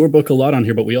use your book a lot on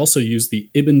here, but we also use the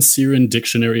Ibn Sirin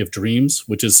Dictionary of Dreams,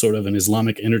 which is sort of an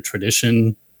Islamic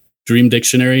inter-tradition dream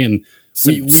dictionary. And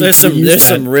there's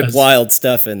some rip wild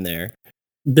stuff in there.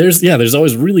 There's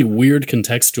always really weird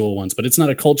contextual ones, but it's not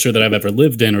a culture that I've ever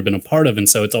lived in or been a part of. And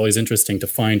so it's always interesting to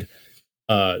find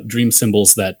dream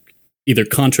symbols that either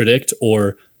contradict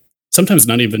or sometimes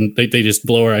not even, they just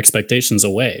blow our expectations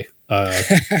away.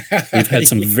 We've had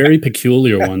some very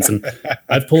peculiar ones. And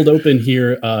I've pulled open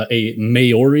here a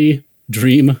Maori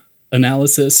dream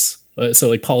analysis. So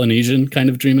like Polynesian kind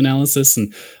of dream analysis.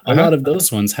 And a lot of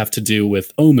those ones have to do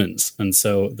with omens. And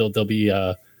so there'll be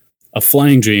a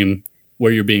flying dream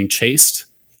where you're being chased,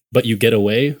 but you get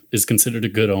away is considered a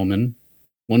good omen.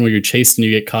 One where you're chased and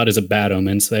you get caught is a bad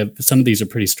omen. So some of these are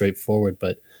pretty straightforward.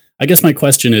 But I guess my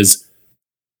question is,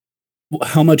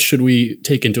 how much should we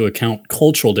take into account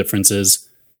cultural differences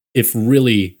if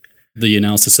really the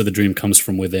analysis of the dream comes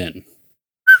from within?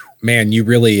 Man, you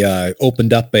really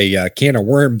opened up a can of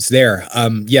worms there.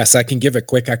 Yes, I can give a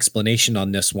quick explanation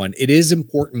on this one. It is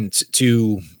important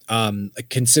to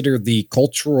consider the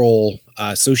cultural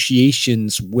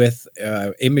associations with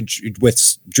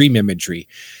dream imagery.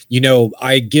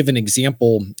 I give an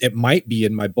example. It might be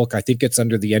in my book. I think it's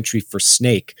under the entry for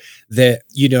snake. That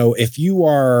if you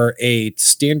are a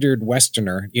standard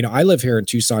Westerner, I live here in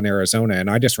Tucson, Arizona, and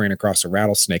I just ran across a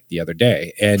rattlesnake the other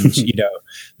day, and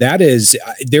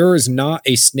there is not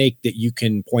a snake that you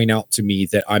can point out to me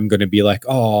that I'm going to be like,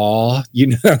 oh,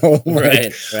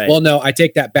 right. Well, no, I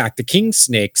take that back. The king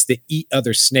snakes that eat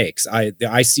other snakes,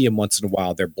 I see them once in a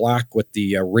while. They're black with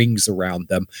the rings around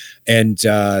them, and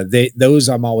those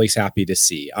I'm always happy to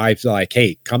see. I'm like,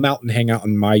 hey, come out and hang out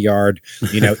in my yard.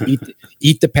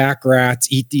 Eat the pack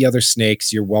rats, eat the other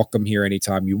snakes. You're welcome here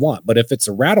anytime you want. But if it's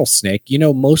a rattlesnake,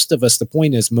 most of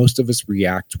us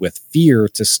react with fear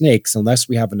to snakes unless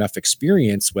we have enough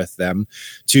experience with them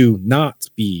to not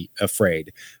be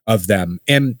afraid of them.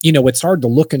 And it's hard to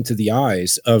look into the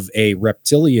eyes of a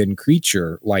reptilian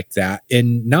creature like that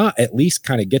and not at least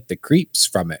kind of get the creeps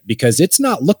from it, because it's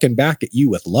not looking back at you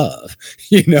with love.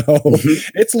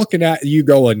 It's looking at you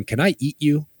going, can I eat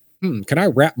you? Can I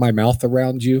wrap my mouth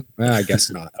around you? I guess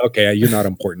not. Okay, you're not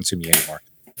important to me anymore.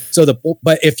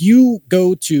 But if you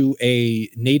go to a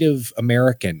Native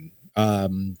American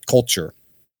culture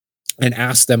and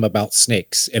ask them about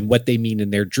snakes and what they mean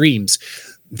in their dreams,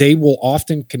 they will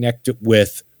often connect it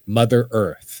with Mother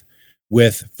Earth,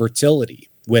 with fertility,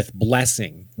 with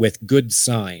blessing, with good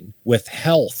sign, with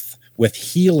health, with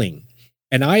healing.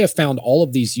 And I have found all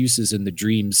of these uses in the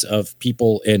dreams of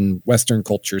people in Western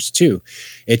cultures too.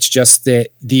 It's just that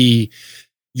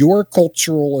your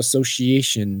cultural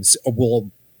associations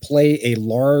will play a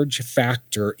large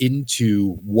factor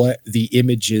into what the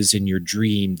image is in your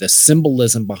dream, the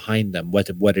symbolism behind them,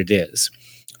 what it is.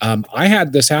 I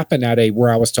had this happen where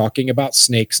I was talking about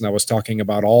snakes, and I was talking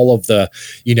about all of the,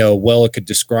 it could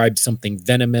describe something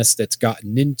venomous that's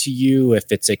gotten into you.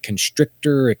 If it's a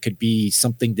constrictor, it could be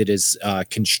something that is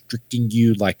constricting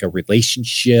you, like a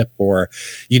relationship, or,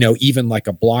 even like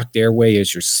a blocked airway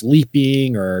as you're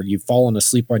sleeping, or you've fallen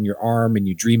asleep on your arm and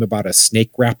you dream about a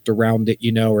snake wrapped around it,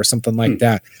 or something like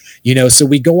that.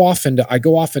 So I go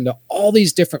off into all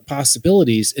these different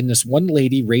possibilities. And this one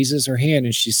lady raises her hand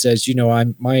and she says,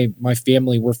 my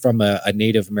family, we're from a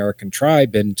Native American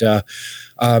tribe, and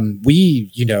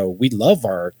we love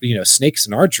our, snakes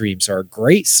in our dreams are a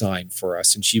great sign for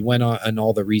us. And she went on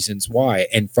all the reasons why.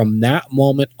 And from that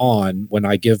moment on, when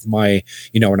I give my,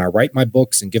 when I write my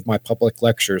books and give my public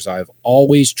lectures, I've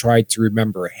always tried to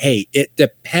remember, hey, it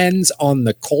depends on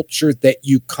the culture that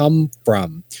you come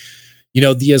from.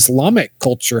 The Islamic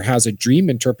culture has a dream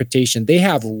interpretation. They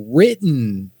have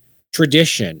written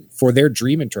tradition for their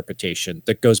dream interpretation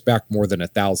that goes back more than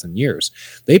 1,000 years.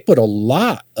 They put a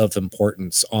lot of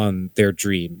importance on their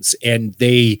dreams, and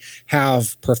they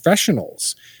have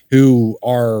professionals who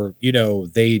are,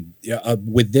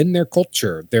 within their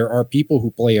culture, there are people who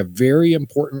play a very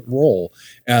important role.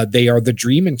 They are the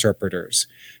dream interpreters.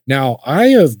 Now, I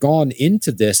have gone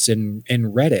into this and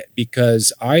read it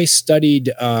because I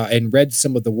studied and read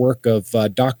some of the work of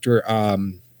Dr.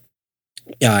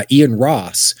 Ian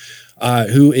Ross,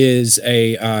 who is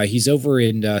he's over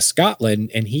in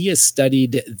Scotland, and he has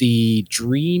studied the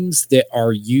dreams that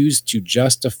are used to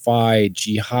justify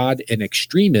jihad and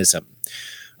extremism.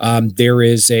 There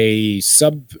is a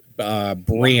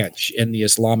branch in the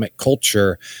Islamic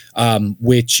culture,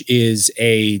 which is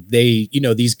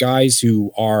these guys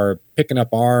who are picking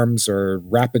up arms or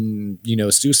wrapping,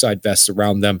 suicide vests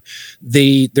around them.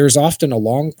 There's often a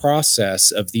long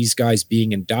process of these guys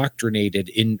being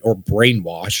indoctrinated or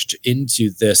brainwashed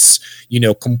into this,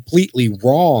 completely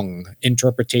wrong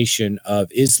interpretation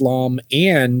of Islam.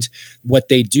 And what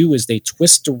they do is they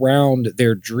twist around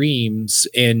their dreams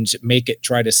and make it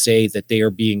try to say that they are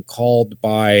being called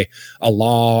by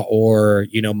Allah or,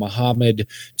 Muhammad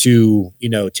to,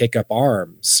 take up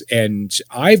arms. And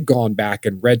I've gone back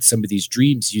and read some of these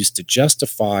dreams used to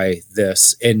justify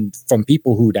this, and from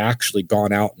people who'd actually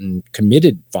gone out and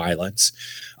committed violence,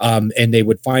 and they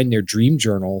would find their dream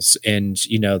journals, and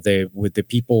the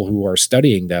people who are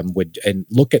studying them would and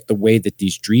look at the way that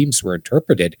these dreams were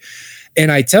interpreted.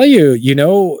 And I tell you,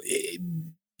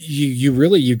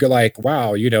 you go like,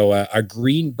 wow, a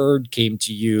green bird came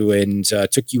to you and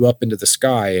took you up into the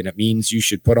sky, and it means you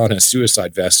should put on a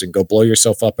suicide vest and go blow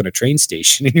yourself up in a train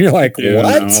station. And you're like,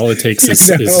 what? No, all it takes is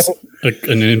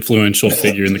an influential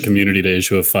figure in the community to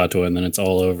issue a fatwa, and then it's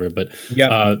all over. But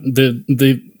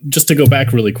just to go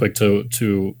back really quick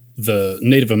to the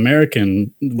Native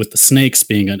American with the snakes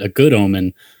being a good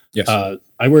omen. Yes.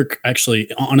 I work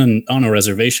actually on a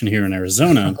reservation here in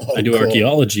Arizona. I do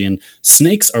archaeology, and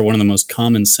snakes are one of the most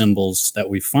common symbols that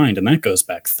we find, and that goes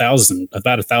back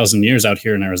about 1,000 years out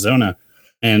here in Arizona.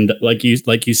 And like you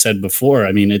said before,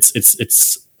 I mean,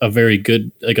 it's a very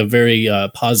good, like a very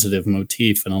positive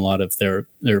motif in a lot of their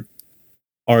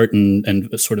art and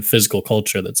sort of physical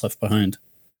culture that's left behind.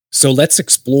 So let's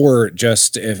explore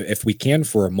just if we can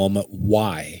for a moment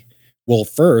why. Well,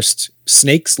 first,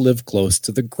 snakes live close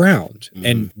to the ground,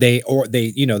 and they crawl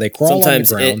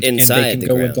sometimes on the ground, inside and they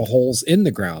can go into holes in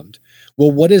the ground.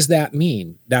 Well, what does that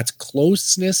mean? That's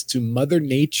closeness to Mother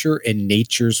Nature and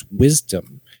nature's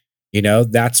wisdom.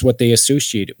 That's what they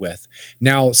associate it with.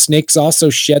 Now, snakes also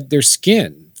shed their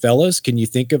skin. Fellas, can you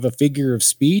think of a figure of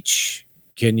speech?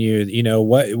 Can you,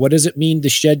 what does it mean to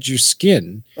shed your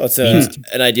skin? Well, it's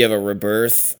an idea of a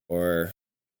rebirth or...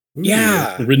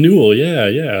 Yeah. Renewal.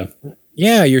 Yeah.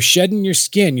 Yeah. You're shedding your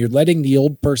skin. You're letting the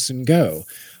old person go.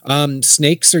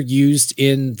 Snakes are used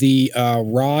in the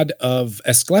rod of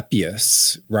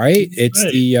Asclepius, right? It's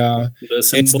the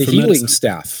healing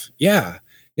staff. Yeah.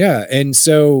 Yeah, and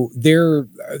so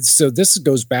this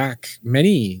goes back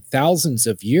many thousands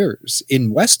of years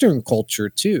in Western culture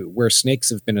too, where snakes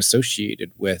have been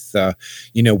associated with,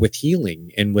 with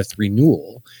healing and with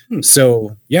renewal. Hmm.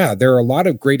 So yeah, there are a lot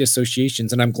of great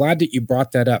associations, and I'm glad that you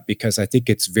brought that up because I think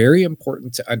it's very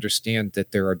important to understand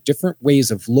that there are different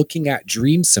ways of looking at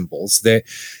dream symbols. That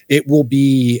it will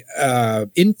be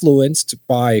influenced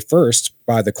by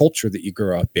the culture that you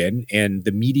grow up in and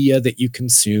the media that you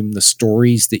consume, the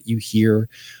stories that you hear,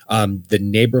 the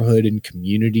neighborhood and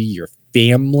community, your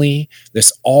family.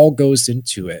 This all goes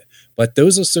into it. But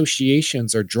those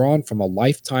associations are drawn from a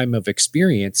lifetime of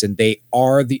experience, and they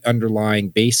are the underlying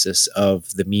basis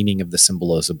of the meaning of the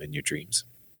symbolism in your dreams.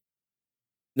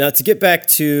 Now, to get back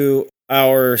to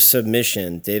our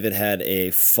submission, David had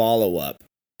a follow-up.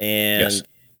 And Yes.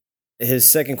 his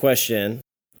second question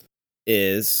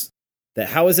is that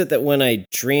how is it that when I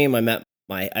dream I'm at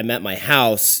my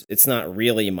house, it's not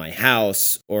really my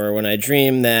house? Or when I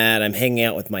dream that I'm hanging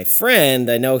out with my friend,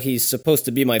 I know he's supposed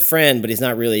to be my friend, but he's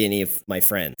not really any of my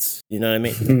friends. You know what I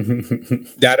mean?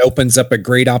 That opens up a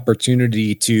great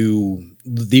opportunity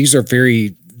these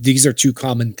are two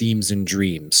common themes in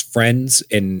dreams: friends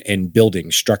and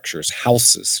building structures,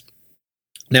 houses.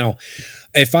 Now,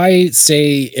 if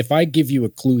I give you a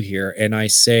clue here and I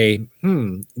say,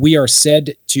 we are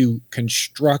said to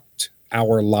construct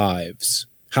our lives,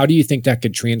 how do you think that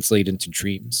could translate into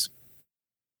dreams?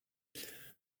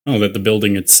 Oh, that the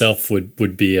building itself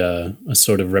would be a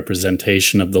sort of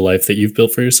representation of the life that you've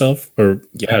built for yourself, or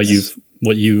Yes.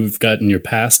 what you've got in your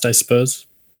past, I suppose.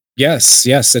 Yes,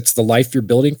 it's the life you're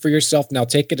building for yourself. Now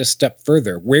take it a step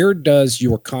further. Where does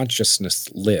your consciousness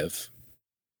live?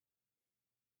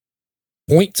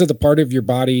 Point to the part of your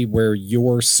body where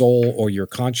your soul or your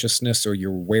consciousness or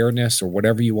your awareness or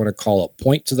whatever you want to call it,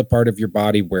 point to the part of your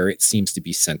body where it seems to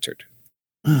be centered.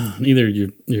 Either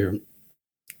your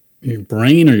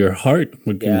brain or your heart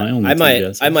would be my only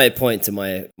guess. I might point to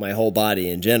my whole body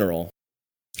in general.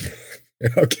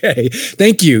 Okay,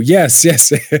 thank you. Yes.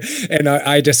 And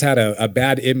I just had a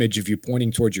bad image of you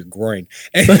pointing towards your groin.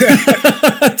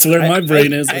 That's where my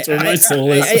brain is. That's where my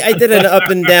soul is. I did an up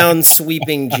and down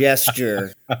sweeping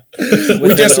gesture.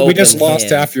 We just lost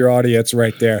half your audience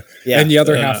right there. Yeah. And the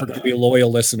other half are going to be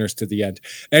loyal listeners to the end.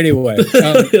 Anyway,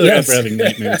 Yes. For having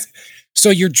nightmares. So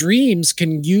your dreams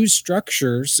can use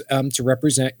structures to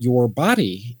represent your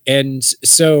body. And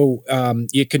so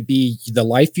it could be the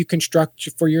life you construct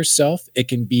for yourself. It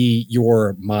can be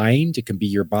your mind. It can be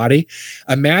your body.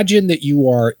 Imagine that you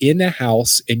are in a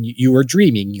house and you are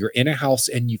dreaming. You're in a house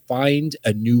and you find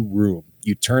a new room.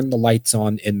 You turn the lights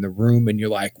on in the room and you're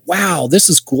like, wow, this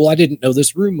is cool. I didn't know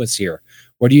this room was here.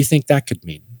 What do you think that could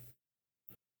mean?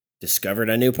 Discovered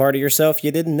a new part of yourself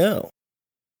you didn't know.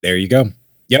 There you go.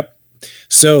 Yep.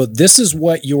 So this is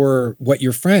what your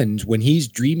friend, when he's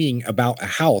dreaming about a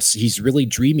house, he's really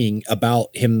dreaming about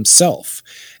himself.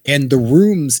 And the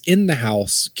rooms in the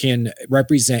house can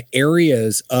represent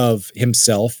areas of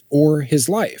himself or his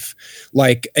life.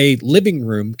 Like a living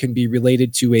room can be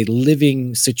related to a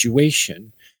living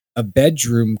situation. A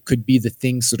bedroom could be the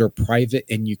things that are private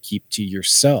and you keep to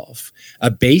yourself. A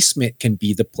basement can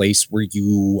be the place where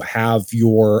you have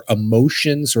your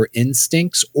emotions or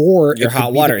instincks, or your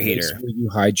hot water heater where you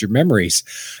hide your memories.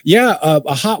 Yeah,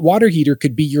 a hot water heater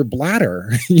could be your bladder,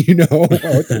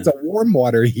 it's a warm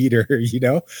water heater,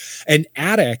 An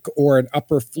attic or an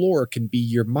upper floor can be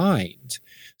your mind.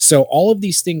 So all of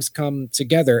these things come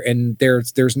together, and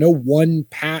there's no one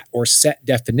pat or set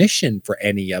definition for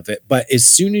any of it. But as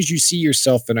soon as you see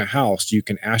yourself in a house, you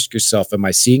can ask yourself, am I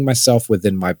seeing myself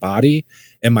within my body?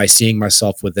 Am I seeing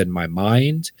myself within my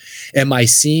mind? Am I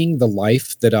seeing the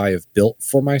life that I have built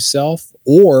for myself?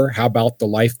 Or how about the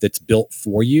life that's built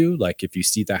for you? Like if you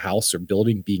see the house or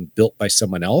building being built by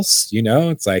someone else,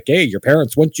 it's like, hey, your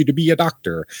parents want you to be a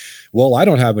doctor. Well, I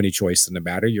don't have any choice in the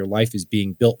matter. Your life is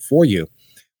being built for you.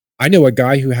 I know a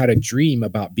guy who had a dream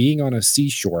about being on a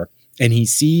seashore, and he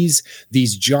sees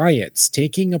these giants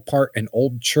taking apart an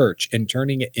old church and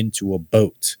turning it into a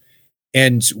boat.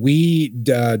 And we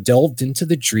delved into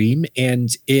the dream, and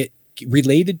it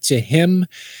related to him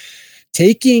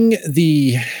taking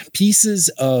the pieces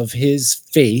of his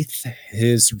faith,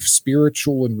 his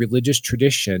spiritual and religious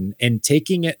tradition, and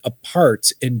taking it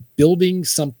apart and building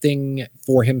something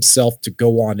for himself to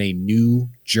go on a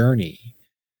new journey.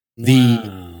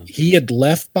 Wow. he had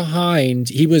left behind.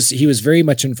 He was very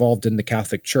much involved in the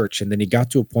Catholic Church, and then he got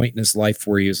to a point in his life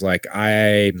where he was like,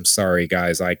 "I'm sorry,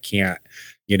 guys, I can't.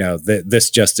 This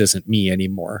just isn't me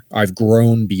anymore. I've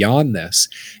grown beyond this."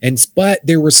 But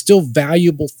there were still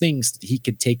valuable things that he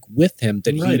could take with him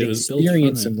that he'd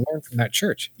experience and learn from that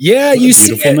church. Yeah, you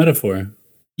see, beautiful metaphor.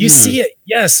 You see it.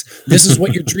 Yes. This is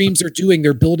what your dreams are doing.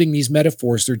 They're building these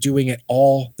metaphors. They're doing it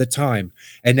all the time.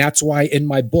 And that's why in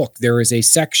my book, there is a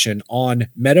section on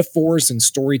metaphors and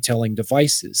storytelling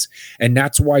devices. And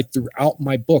that's why throughout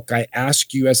my book, I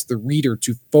ask you as the reader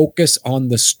to focus on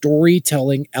the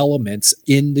storytelling elements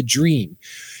in the dream.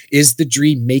 Is the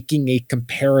dream making a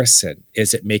comparison?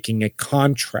 Is it making a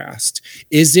contrast?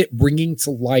 Is it bringing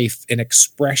to life an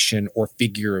expression or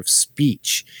figure of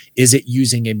speech? Is it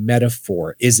using a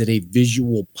metaphor? Is it a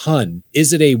visual pun?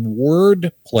 Is it a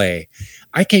word play?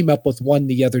 I came up with one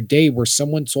the other day where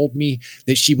someone told me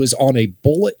that she was on a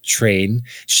bullet train.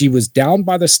 She was down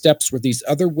by the steps with these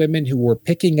other women who were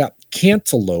picking up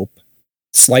cantaloupe,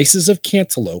 slices of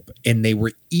cantaloupe, and they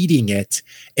were eating it.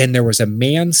 And there was a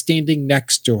man standing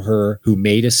next to her who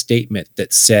made a statement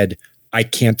that said, "I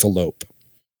cantaloupe."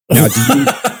 Now,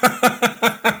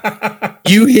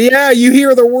 you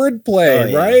hear the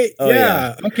wordplay, right?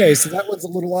 Yeah. Okay, so that was a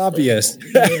little obvious.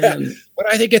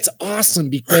 But I think it's awesome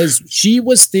because she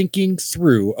was thinking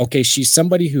through, okay, she's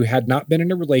somebody who had not been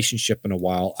in a relationship in a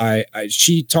while.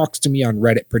 She talks to me on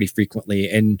Reddit pretty frequently,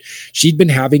 and she'd been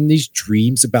having these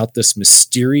dreams about this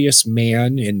mysterious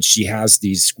man, and she has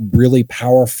these really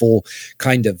powerful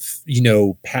kind of,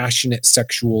 passionate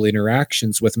sexual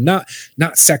interactions with him. Not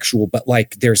sexual, but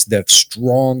like there's the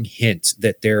strong hint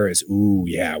that there is,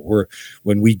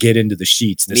 when we get into the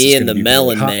sheets, this me is and the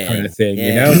melon man kind of thing,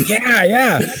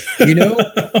 Yeah.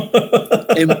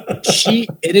 And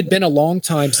it had been a long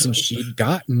time since she'd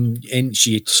gotten and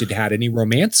she'd had any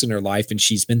romance in her life, and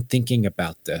she's been thinking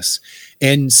about this.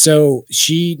 And so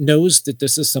she knows that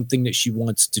this is something that she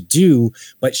wants to do,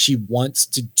 but she wants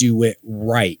to do it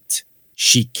right.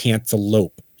 She can't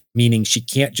elope, meaning she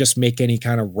can't just make any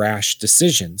kind of rash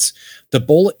decisions. The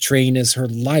bullet train is her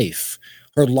life.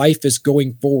 Her life is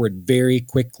going forward very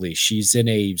quickly. She's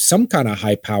in some kind of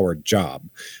high-powered job.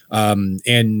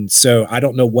 And so I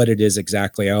don't know what it is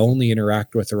exactly. I only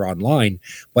interact with her online,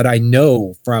 but I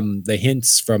know from the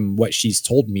hints from what she's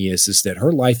told me is that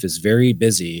her life is very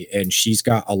busy and she's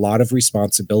got a lot of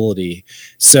responsibility.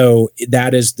 So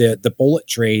that is the bullet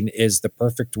train is the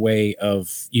perfect way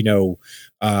of,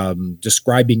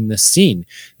 describing the scene.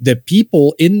 The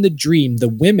people in the dream, the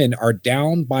women are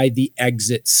down by the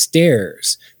exit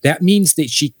stairs. That means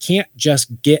that she can't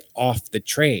just get off the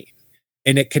train.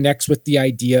 And it connects with the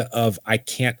idea of I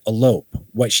can't elope.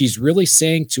 What she's really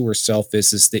saying to herself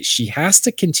is that she has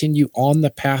to continue on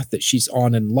the path that she's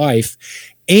on in life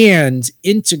and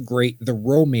integrate the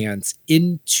romance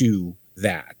into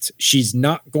that. She's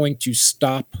not going to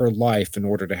stop her life in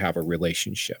order to have a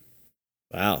relationship.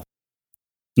 Wow.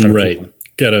 Right.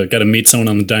 Gotta meet someone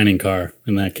on the dining car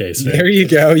in that case. Right? There you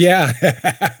go. Yeah.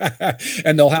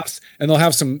 and they'll have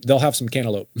some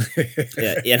cantaloupe.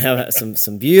 and have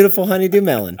some beautiful honeydew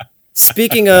melon.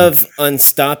 Speaking of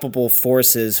unstoppable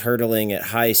forces hurtling at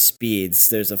high speeds,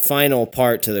 there's a final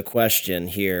part to the question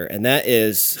here, and that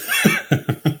is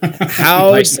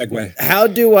how nice segue. How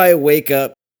do I wake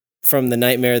up from the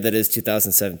nightmare that is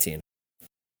 2017?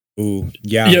 Ooh,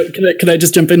 yeah. Could I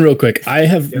just jump in real quick? I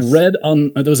have read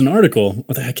on there was an article.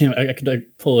 I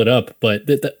could pull it up, but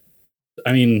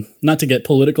not to get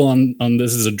political on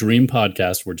this is a dream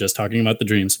podcast. We're just talking about the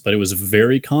dreams, but it was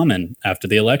very common after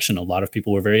the election. A lot of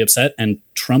people were very upset, and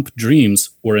Trump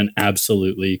dreams were an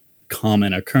absolutely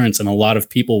common occurrence, and a lot of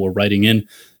people were writing in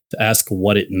to ask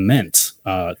what it meant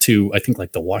to I think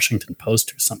like the Washington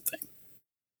Post or something.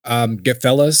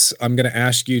 Fellas, I'm going to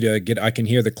ask you to I can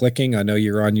hear the clicking. I know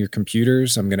you're on your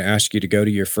computers. I'm going to ask you to go to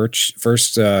your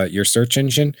first your search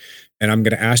engine, and I'm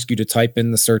going to ask you to type in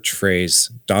the search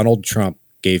phrase, Donald Trump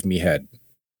gave me head.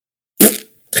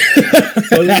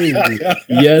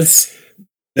 Yes,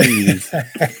 please.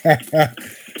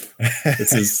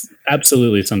 This is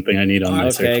absolutely something I need on my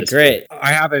search. Okay, great.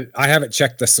 I haven't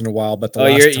checked this in a while, but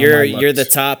you're the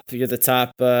top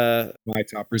my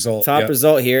top result.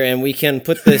 Result here, and we can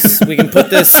put this in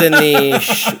the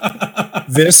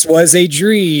This was a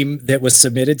dream that was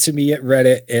submitted to me at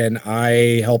Reddit, and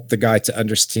I helped the guy to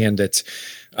understand it.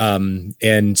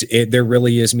 There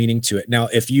really is meaning to it. Now,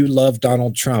 if you love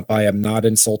Donald Trump, I am not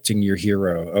insulting your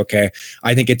hero. Okay.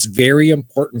 I think it's very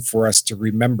important for us to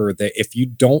remember that if you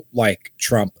don't like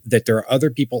Trump, that there are other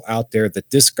people out there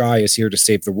that this guy is here to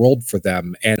save the world for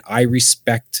them. And I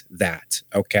respect that.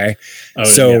 Okay.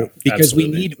 Because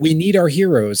we need our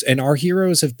heroes, and our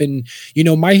heroes have been,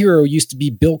 my hero used to be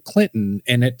Bill Clinton,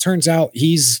 and it turns out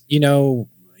he's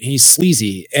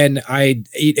sleazy. And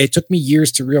it took me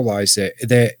years to realize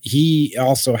that he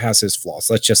also has his flaws.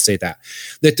 Let's just say that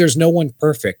there's no one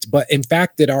perfect, but in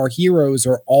fact that our heroes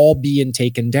are all being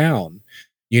taken down.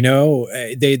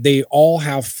 They all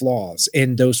have flaws,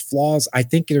 and those flaws, I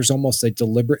think there's almost a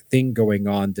deliberate thing going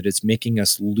on that is making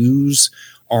us lose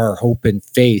our hope and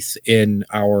faith in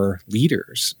our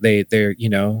leaders.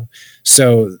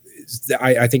 So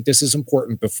I think this is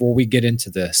important before we get into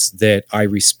this, that I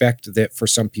respect that for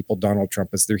some people, Donald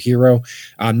Trump is their hero.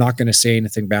 I'm not going to say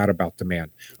anything bad about the man.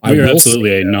 We're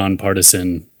absolutely a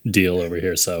nonpartisan deal over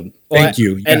here. So thank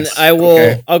you. And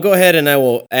yes. I'll go ahead and I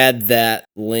will add that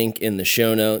link in the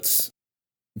show notes.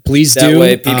 Please that do.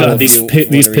 Way people,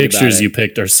 these pictures you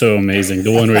picked are so amazing.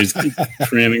 The one where he's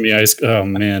cramming the ice. Oh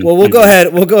man. Well, we'll go ahead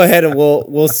and we'll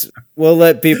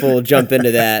let people jump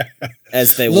into that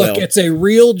as they will. Look, it's a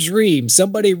real dream.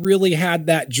 Somebody really had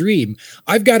that dream.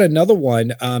 I've got another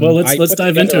one. Well, let's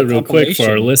dive into it real quick for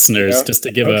our listeners, just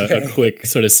to give a quick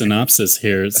sort of synopsis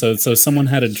here. So someone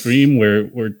had a dream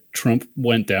where Trump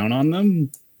went down on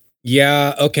them.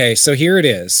 Yeah. Okay. So here it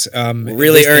is.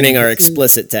 Really earning our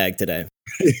explicit tag today.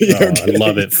 I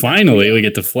love it. Finally, we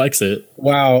get to flex it.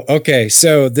 Wow. Okay.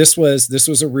 So this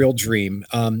was a real dream.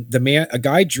 A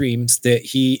guy dreams that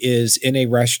he is in a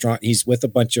restaurant. He's with a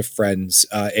bunch of friends.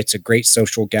 It's a great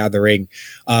social gathering.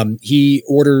 Everybody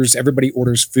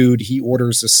orders food. He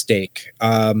orders a steak.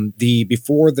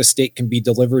 Before the steak can be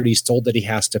delivered, he's told that he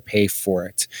has to pay for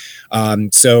it.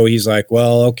 So he's like,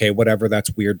 well, okay, whatever.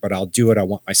 That's weird, but I'll do it. I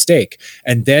want my steak.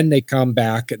 And then they come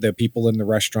back, the people in the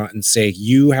restaurant, and say,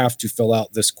 you have to fill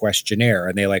out this questionnaire.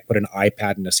 And they put an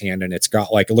iPad in his hand, and it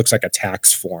looks like a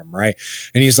tax form, right?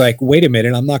 And he's like, wait a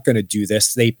minute, I'm not going to do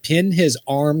this. They pin his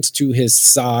arms to his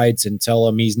sides and tell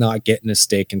him he's not getting a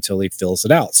steak until he fills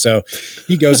it out. So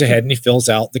he goes ahead and he fills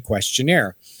out the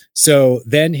questionnaire. So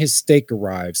then his steak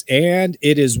arrives, and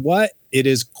it is what? It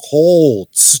is cold,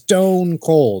 stone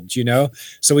cold,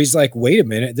 So he's like, wait a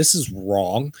minute, this is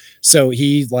wrong. So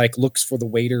he looks for the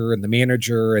waiter and the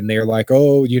manager, and they're like,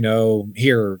 oh,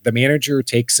 here. The manager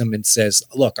takes him and says,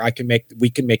 look, we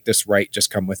can make this right.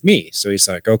 Just come with me. So he's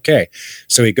like, okay.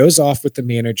 So he goes off with the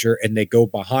manager, and they go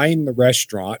behind the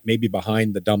restaurant, maybe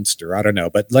behind the dumpster. I don't know,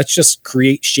 but let's just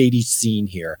create shady scene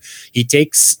here. He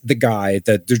takes the guy,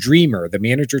 the dreamer, the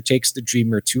manager takes the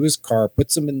dreamer to his car,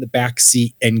 puts him in the back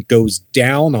seat, and goes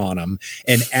down on him.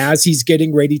 And as he's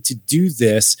getting ready to do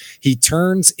this, he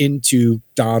turns into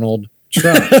Donald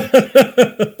Trump.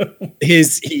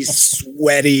 He's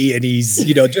sweaty, and he's,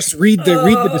 just read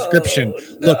the description.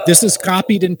 Look, this is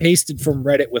copied and pasted from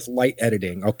Reddit with light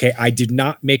editing. Okay. I did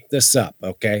not make this up.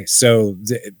 Okay. So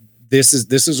this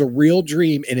is a real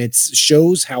dream, and it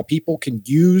shows how people can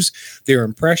use their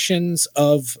impressions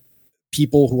of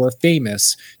people who are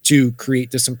famous to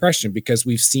create this impression, because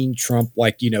we've seen Trump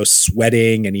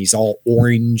sweating, and he's all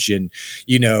orange, and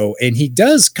and he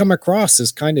does come across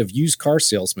as kind of used car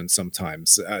salesman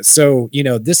sometimes. So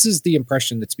this is the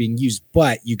impression that's being used,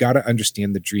 but you got to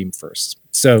understand the dream first.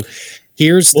 So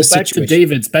here's the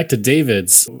situation. Back to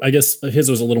David's. I guess his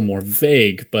was a little more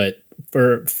vague, but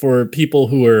for people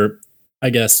who are, I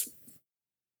guess,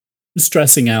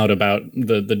 stressing out about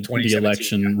the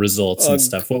election results and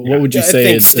stuff. What would you say? I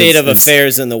think state of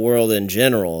affairs in the world in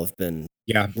general have been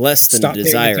less than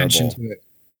desirable.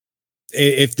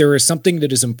 If there is something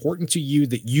that is important to you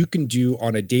that you can do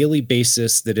on a daily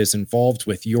basis that is involved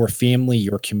with your family,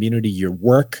 your community, your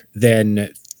work,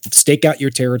 then stake out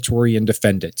your territory and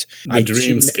defend it. I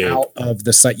tune out of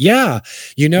the site.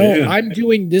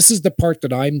 This is the part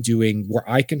that I'm doing where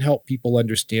I can help people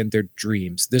understand their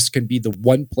dreams. This can be the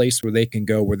one place where they can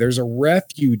go, where there's a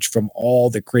refuge from all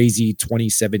the crazy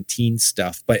 2017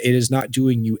 stuff, but it is not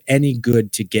doing you any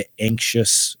good to get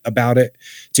anxious about it,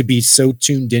 to be so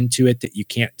tuned into it that you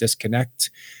can't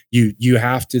disconnect. You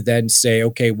have to then say,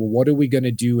 okay, well, what are we going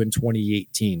to do in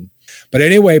 2018? But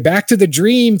anyway, back to the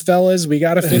dream, fellas. We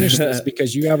got to finish this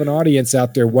because you have an audience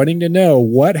out there wanting to know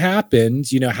what happened.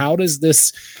 How does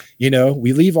this,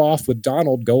 we leave off with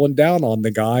Donald going down on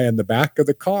the guy in the back of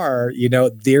the car.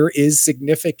 There is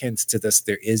significance to this.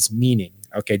 There is meaning.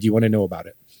 Okay. Do you want to know about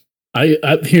it?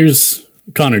 Here's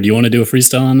Connor. Do you want to do a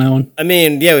freestyle on that one? I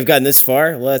mean, yeah, we've gotten this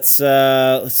far. Let's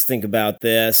think about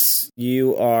this.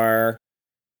 You are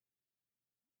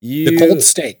The cold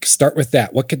steak. Start with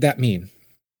that. What could that mean?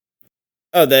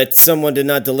 Oh, that someone did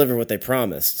not deliver what they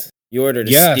promised. You ordered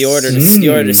a, Yes. you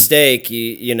ordered a steak,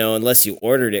 you know, unless you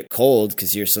ordered it cold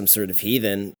because you're some sort of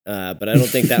heathen. But I don't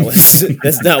think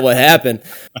that's not what happened.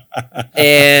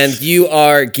 And you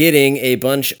are getting a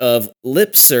bunch of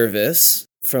lip service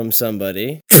from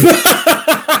somebody.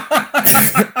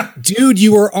 Dude,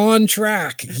 you were on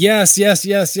track. Yes. This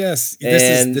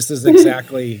is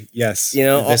exactly, yes. You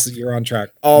know, you're on track.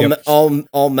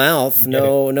 All mouth,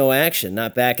 no action,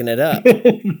 not backing it up.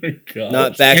 Oh my God.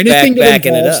 Not Anything that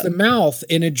backing it involves up. the mouth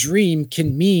in a dream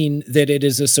can mean that it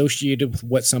is associated with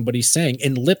what somebody's saying.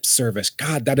 And lip service,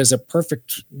 God, that is a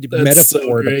perfect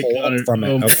metaphor to pull up from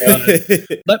it.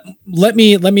 Okay? let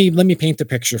me paint the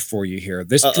picture for you here.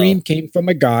 This dream came from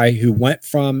a guy who went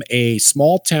from a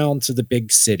small town to the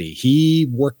big city. He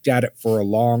worked at it for a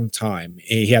long time.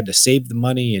 He had to save the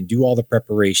money and do all the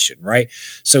preparation, right?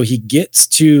 So he gets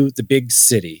to the big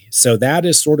city. So that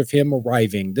is sort of him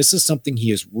arriving. This is something he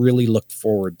has really looked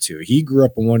forward to. He grew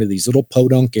up in one of these little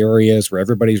podunk areas where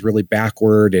everybody's really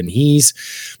backward, and he's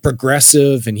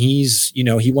progressive, and he's, you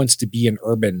know, he wants to be an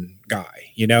urban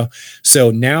guy, you know?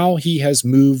 So now he has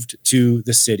moved to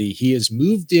the city. He has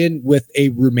moved in with a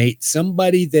roommate,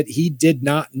 somebody that he did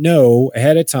not know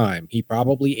ahead of time. He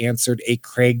probably answered a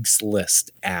Craigslist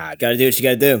ad. Gotta do what you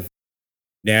gotta do.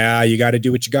 Now you got to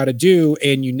do what you got to do,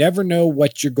 and you never know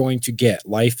what you're going to get.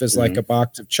 Life is like a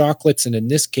box of chocolates, and in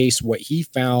this case, what he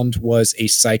found was a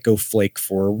Psycho Flake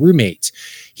for a roommate.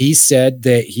 He said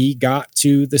that he got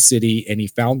to the city and he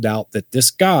found out that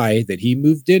this guy that he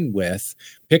moved in with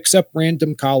picks up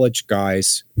random college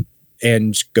guys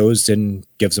and goes and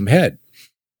gives them head.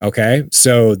 Okay.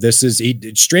 So this is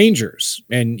strangers,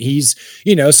 and he's,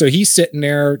 you know, so he's sitting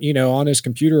there, you know, on his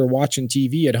computer watching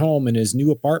TV at home in his new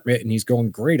apartment, and he's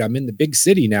going, great, I'm in the big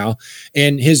city now.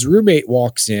 And his roommate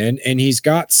walks in, and he's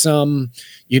got some,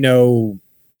 you know,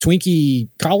 Twinkie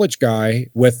college guy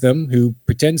with them who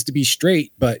pretends to be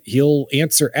straight, but he'll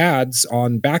answer ads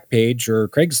on Backpage or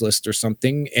Craigslist or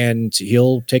something, and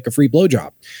he'll take a free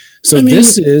blowjob. So I mean,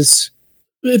 this is...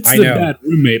 It's the bad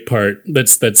roommate part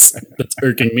that's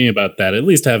irking me about that. At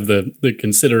least have the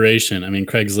consideration. I mean,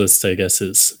 Craigslist, I guess,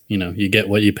 is, you know, you get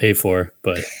what you pay for,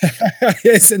 but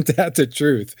isn't that the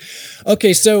truth?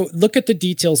 Okay, so look at the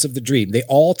details of the dream. They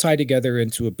all tie together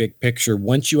into a big picture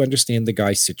once you understand the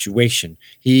guy's situation.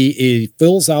 He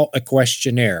fills out a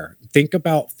questionnaire. Think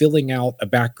about filling out a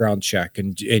background check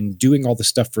and doing all the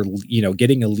stuff for, you know,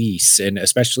 getting a lease, and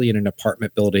especially in an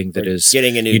apartment building that is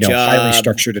getting a new job, highly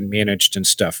structured and managed and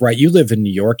stuff, right? You live in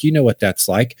New York, you know what that's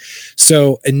like.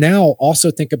 So, and now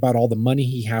also think about all the money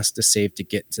he has to save to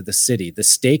get to the city. The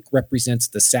steak represents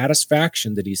the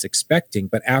satisfaction that he's expecting,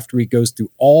 but after he goes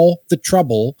through all the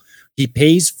trouble, he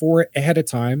pays for it ahead of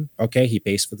time. Okay, he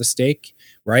pays for the steak,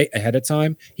 right, ahead of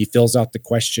time. He fills out the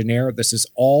questionnaire. This is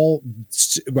all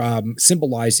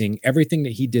symbolizing everything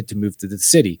that he did to move to the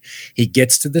city. He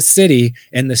gets to the city,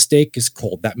 and the steak is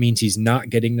cold. That means he's not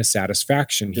getting the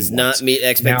satisfaction he does wants. Not meet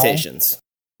expectations.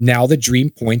 Now the dream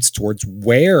points towards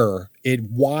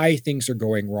why things are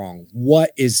going wrong.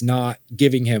 What is not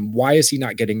giving him? Why is he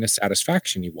not getting the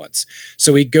satisfaction he wants?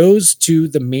 So he goes to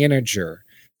the manager.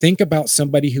 Think about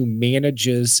somebody who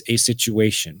manages a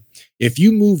situation. If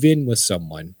you move in with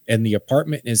someone and the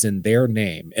apartment is in their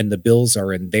name and the bills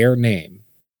are in their name,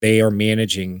 they are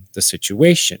managing the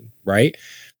situation, right?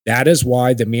 That is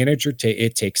why the manager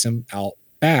it takes him out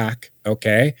back,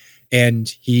 okay? And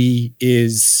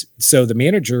so the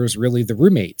manager is really the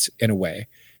roommate in a way.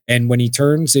 And when he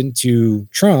turns into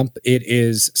Trump, it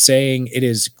is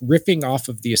riffing off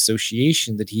of the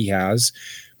association that he has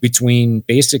between,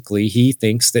 basically, he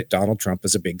thinks that Donald Trump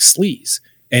is a big sleaze.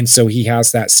 And so he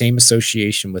has that same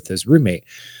association with his roommate.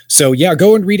 So yeah,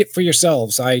 go and read it for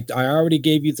yourselves. I already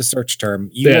gave you the search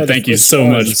term. Thank you so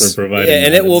much for providing. Yeah,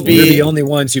 and it will be You're the only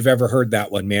ones who've ever heard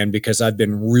that one, man, because I've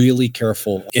been really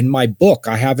careful. In my book,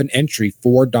 I have an entry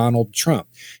for Donald Trump,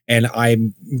 and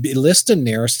I'm listing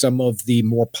there some of the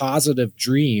more positive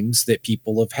dreams that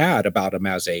people have had about him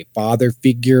as a father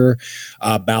figure,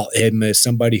 about him as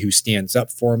somebody who stands up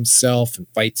for himself and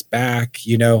fights back,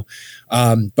 you know.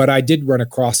 But I did run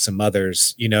across some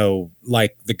others, you know,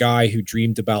 like the guy who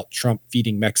dreamed about Trump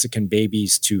feeding Mexican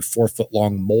babies to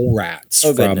 4-foot-long mole rats.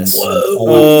 Oh, goodness.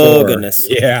 Oh, goodness.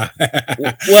 Yeah.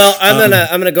 Well, I'm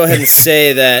gonna go ahead and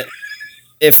say that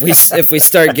if we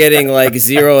start getting like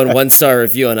 0 and 1 star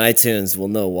review on iTunes, we'll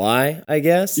know why, I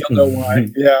guess. You'll know why.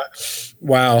 Yeah.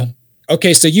 Wow.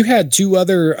 Okay, so you had two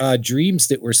other dreams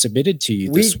that were submitted to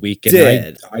you this week, and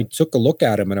did. I took a look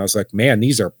at them, and I was like, "Man,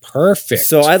 these are perfect."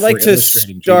 So I'd like for to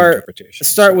illustrating dream interpretation.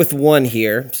 start with one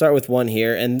here.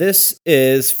 And this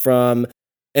is from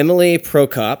Emily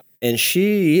Prokop, and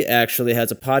she actually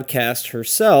has a podcast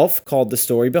herself called The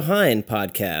Story Behind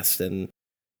Podcast. And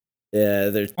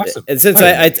Awesome. and since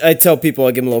I tell people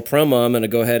I give them a little promo, I'm going to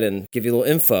go ahead and give you a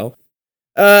little info.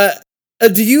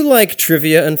 Do you like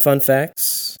trivia and fun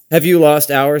facts? Have you lost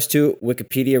hours to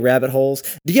Wikipedia rabbit holes?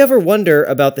 Do you ever wonder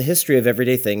about the history of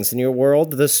everyday things in your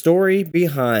world? The Story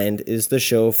Behind is the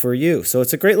show for you. So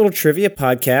it's a great little trivia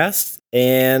podcast,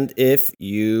 and if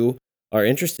you are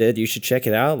interested, you should check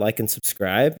it out, like and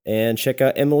subscribe, and check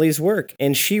out Emily's work.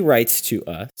 And she writes to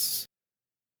us.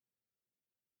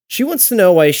 She wants to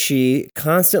know why she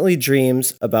constantly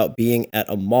dreams about being at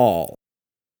a mall,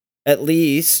 at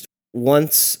least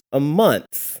once a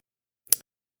month.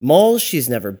 Malls she's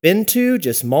never been to,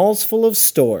 just malls full of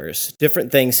stores.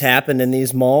 Different things happen in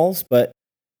these malls, but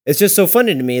it's just so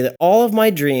funny to me that all of my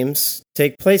dreams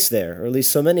take place there, or at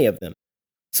least so many of them.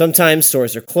 Sometimes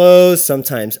stores are closed,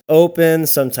 sometimes open,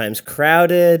 sometimes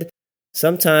crowded,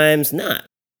 sometimes not.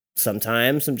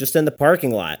 Sometimes I'm just in the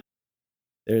parking lot.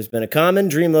 There's been a common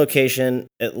dream location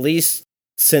at least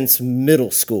since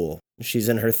middle school. She's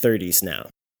in her 30s now.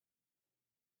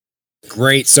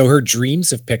 Great. So her dreams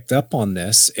have picked up on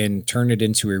this and turned it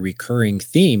into a recurring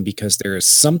theme because there is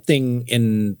something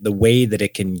in the way that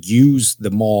it can use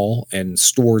the mall and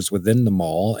stores within the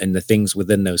mall and the things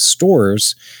within those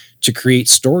stores to create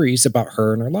stories about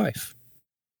her and her life.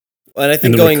 And I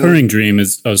think the recurring dream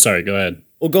is, oh, sorry, go ahead.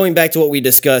 Well, going back to what we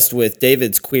discussed with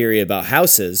David's query about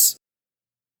houses,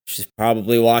 she's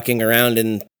probably walking around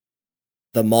in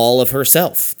the mall of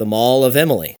herself, the mall of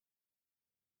Emily.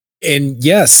 And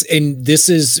yes, and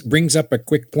this brings up a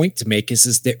quick point to make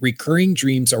is that recurring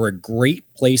dreams are a great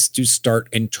place to start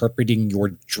interpreting your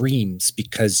dreams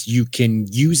because you can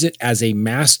use it as a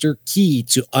master key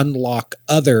to unlock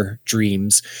other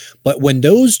dreams. But when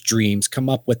those dreams come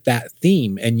up with that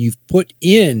theme and you've put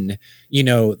in,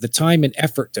 the time and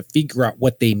effort to figure out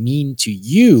what they mean to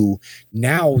you,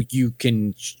 now you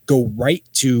can go right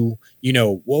to,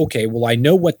 I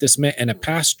know what this meant in a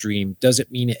past dream. Does it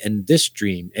mean it in this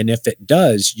dream? And if it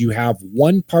does, you have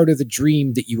one part of the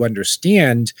dream that you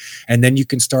understand, and then you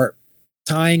can start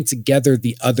tying together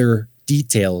the other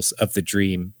details of the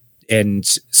dream. And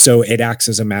so it acts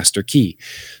as a master key.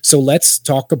 So let's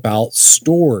talk about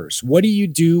stores. What do you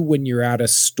do when you're at a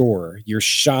store? You're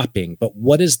shopping, but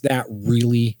what does that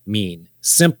really mean?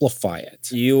 Simplify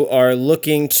it. You are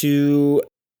looking to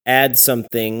add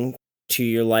something to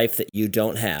your life that you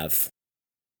don't have.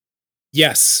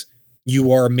 Yes.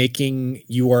 You are making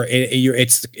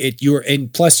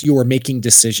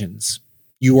decisions.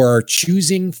 You are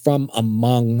choosing from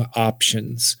among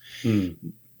options.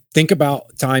 Think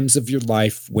about times of your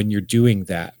life when you're doing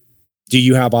that. Do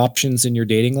you have options in your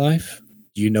dating life?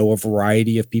 Do you know a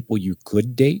variety of people you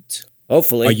could date?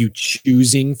 Hopefully. Are you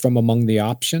choosing from among the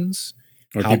options?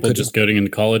 Or people just going into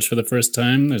college for the first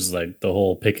time? There's like the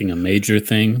whole picking a major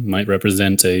thing might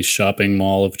represent a shopping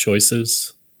mall of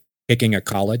choices. Picking a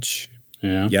college.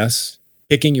 Yeah. Yes.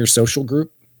 Picking your social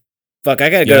group. Fuck,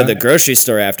 I gotta go to the grocery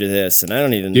store after this, and I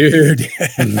don't even... Dude.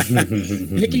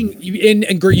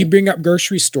 You bring up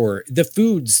grocery store, the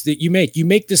foods that you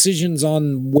make decisions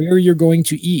on where you're going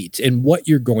to eat and what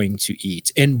you're going to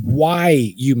eat and why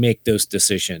you make those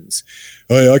decisions.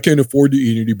 Hey, I can't afford to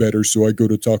eat any better, so I go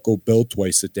to Taco Bell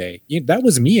twice a day. That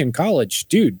was me in college,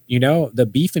 dude. The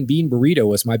beef and bean burrito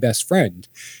was my best friend.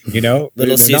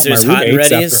 Little Caesars hot and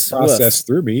ready's processed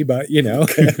through me, but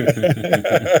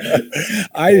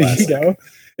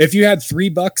if you had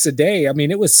 $3 a day, I mean,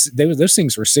 those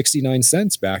things were 69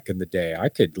 cents back in the day. I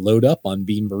could load up on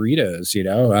bean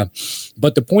burritos,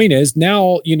 but the point is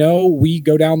now, we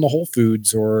go down to Whole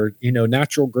Foods or,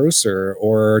 Natural Grocer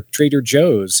or Trader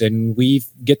Joe's, and we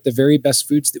get the very best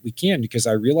foods that we can because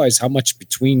I realize how much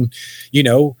between,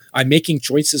 I'm making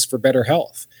choices for better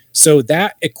health. So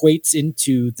that equates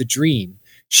into the dream.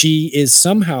 She is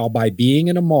somehow, by being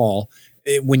in a mall,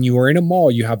 when you are in a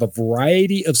mall, you have a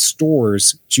variety of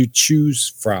stores to choose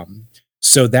from.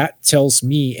 So that tells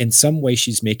me in some way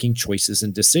she's making choices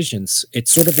and decisions.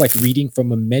 It's sort of like reading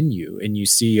from a menu and you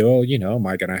see, am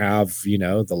I going to have,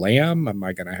 the lamb? Am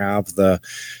I going to have the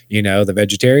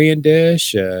vegetarian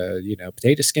dish,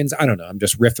 potato skins? I don't know. I'm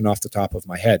just riffing off the top of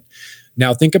my head.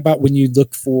 Now think about when you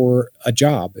look for a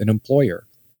job, an employer.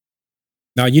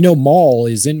 Now, mall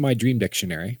is in my dream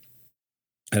dictionary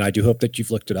and I do hope that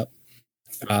you've looked it up.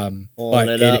 Pulling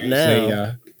it up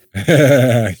now.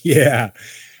 Yeah.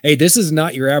 Hey, this is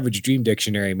not your average dream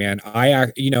dictionary, man.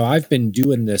 I've been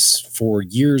doing this for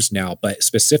years now, but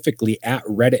specifically at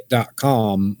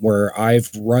reddit.com, where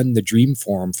I've run the dream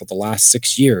forum for the last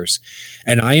 6 years.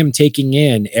 And I am taking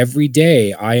in every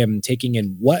day, I am taking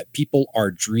in what people are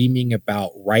dreaming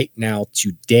about right now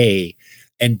today.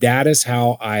 And that is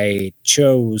how I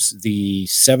chose the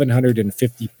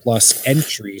 750 plus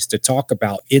entries to talk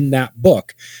about in that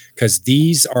book, because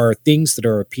these are things that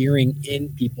are appearing in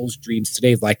people's dreams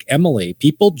today. Like Emily,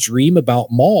 people dream about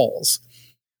malls.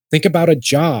 Think about a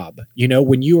job,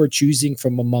 when you are choosing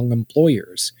from among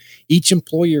employers. Each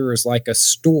employer is like a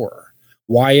store.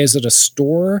 Why is it a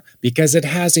store? Because it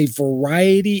has a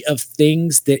variety of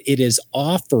things that it is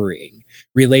offering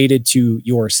related to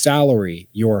your salary,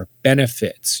 your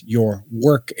benefits, your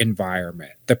work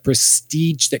environment, the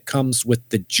prestige that comes with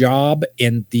the job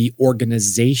and the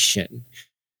organization.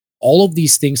 All of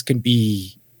these things can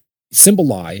be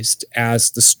symbolized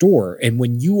as the store. And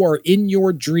when you are in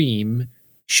your dream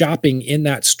shopping in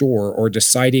that store or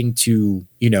deciding to,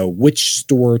 which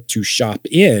store to shop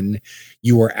in,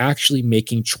 you are actually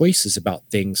making choices about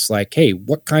things like, hey,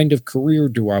 what kind of career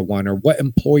do I want, or what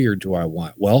employer do I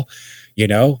want? Well,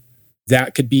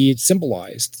 that could be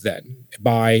symbolized then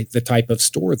by the type of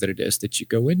store that it is that you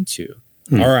go into.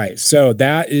 All right. So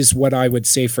that is what I would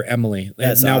say for Emily.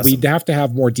 That's now awesome. we'd have to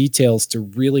have more details to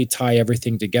really tie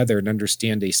everything together and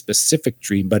understand a specific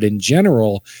dream. But in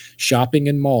general, shopping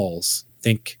in malls,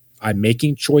 think I'm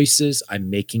making choices, I'm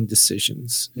making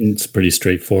decisions. It's a pretty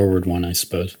straightforward one, I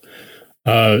suppose.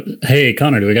 Hey,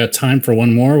 Connor, do we got time for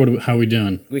one more? How are we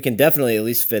doing? We can definitely at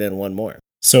least fit in one more.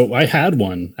 So I had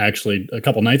one actually a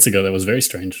couple nights ago that was very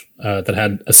strange, that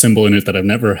had a symbol in it that I've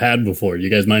never had before.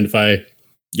 You guys mind if I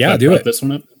do it. This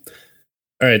one up?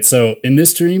 All right. So in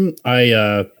this dream,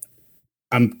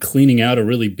 I'm cleaning out a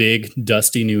really big,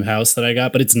 dusty new house that I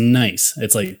got, but it's nice.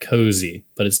 It's like cozy,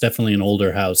 but it's definitely an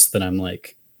older house that I'm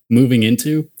like moving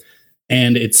into.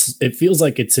 And it feels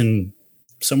like it's in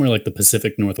somewhere like the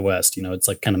Pacific Northwest. It's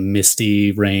like kind of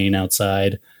misty rain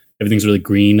outside. Everything's really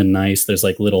green and nice. There's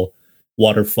like little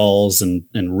waterfalls and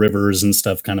rivers and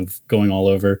stuff kind of going all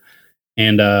over.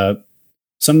 And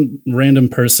some random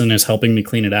person is helping me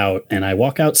clean it out. And I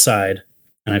walk outside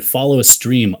and I follow a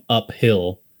stream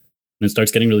uphill. And it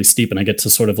starts getting really steep, and I get to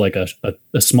sort of like a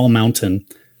small mountain.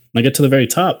 And I get to the very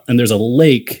top, and there's a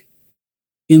lake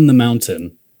in the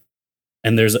mountain,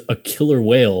 and there's a killer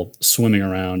whale swimming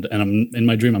around. And I'm in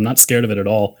my dream, I'm not scared of it at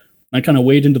all. And I kind of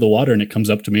wade into the water, and it comes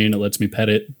up to me, and it lets me pet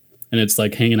it, and it's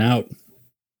like hanging out.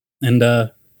 And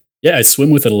I swim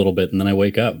with it a little bit, and then I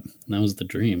wake up. And that was the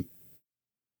dream.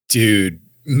 Dude,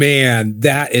 man,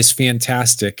 that is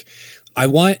fantastic. I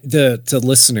want the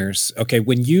listeners, okay,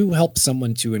 when you help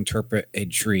someone to interpret a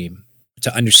dream,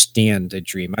 to understand a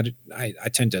dream, I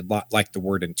tend to like the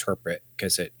word interpret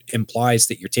because it implies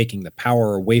that you're taking the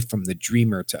power away from the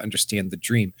dreamer to understand the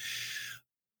dream.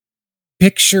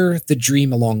 Picture the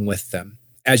dream along with them.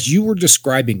 As you were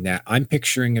describing that, I'm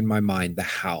picturing in my mind the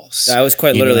house. I was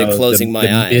quite literally closing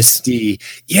my eyes. Misty.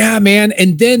 Yeah, man.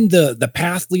 And then the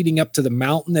path leading up to the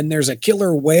mountain, and there's a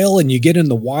killer whale, and you get in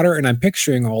the water, and I'm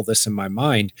picturing all this in my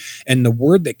mind. And the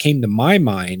word that came to my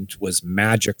mind was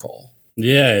magical.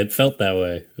 Yeah, it felt that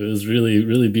way. It was really,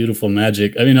 really beautiful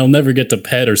magic. I mean, I'll never get to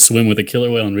pet or swim with a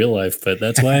killer whale in real life, but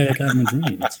that's why I got my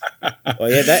dreams. Well,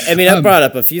 yeah, that brought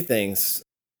up a few things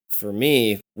for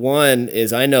me. One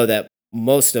is I know that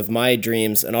most of my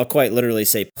dreams, and I'll quite literally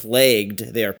say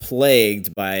they are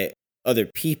plagued by other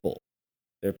people.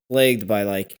 They're plagued by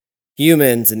like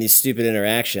humans and these stupid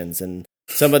interactions. And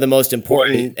some of the most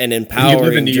important and empowering you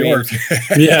live in New dreams. York.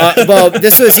 Yeah. Well,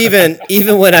 this was even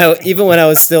when I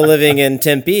was still living in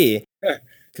Tempe,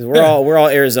 because we're all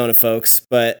Arizona folks.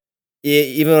 But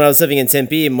even when I was living in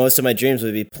Tempe, most of my dreams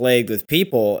would be plagued with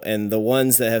people, and the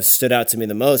ones that have stood out to me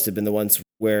the most have been the ones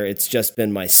where it's just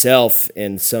been myself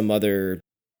and some other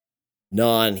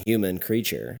non-human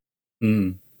creature.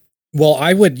 Mm. Well,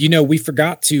 we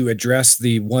forgot to address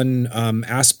the one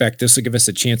aspect. This will give us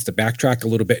a chance to backtrack a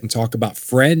little bit and talk about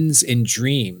friends in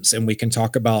dreams. And we can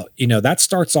talk about, that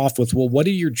starts off with, well, what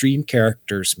do your dream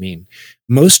characters mean?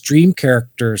 Most dream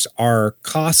characters are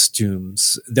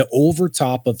costumes that over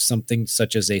top of something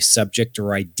such as a subject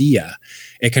or idea.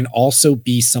 It can also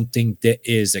be something that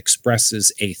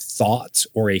expresses a thought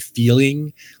or a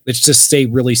feeling. Let's just say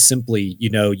really simply,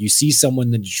 you see someone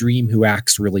in the dream who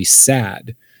acts really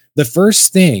sad. The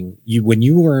first thing when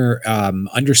you were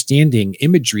understanding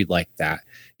imagery like that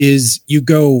is you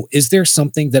go, is there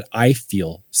something that I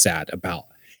feel sad about?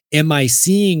 Am I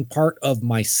seeing part of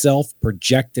myself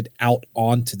projected out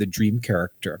onto the dream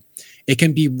character? It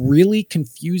can be really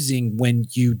confusing when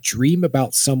you dream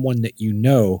about someone that you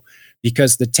know,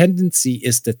 because the tendency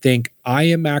is to think, I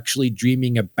am actually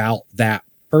dreaming about that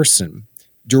person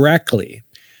directly.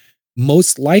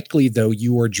 Most likely, though,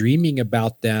 you are dreaming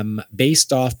about them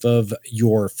based off of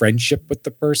your friendship with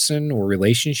the person or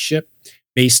relationship,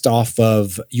 based off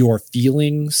of your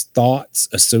feelings, thoughts,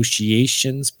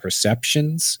 associations,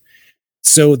 perceptions.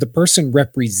 So the person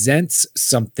represents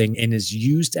something and is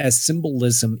used as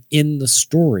symbolism in the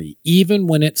story, even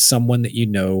when it's someone that you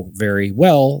know very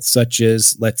well, such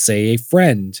as, let's say, a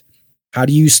friend. How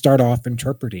do you start off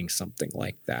interpreting something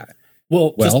like that?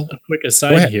 Well, Well, just a quick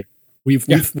aside here. We've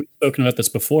spoken about this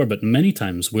before, but many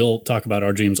times we'll talk about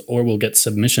our dreams, or we'll get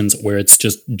submissions where it's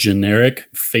just generic,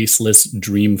 faceless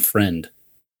dream friend.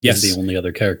 Yes. Is the only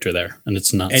other character there, and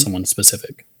it's not someone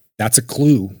specific. That's a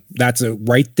clue. That's a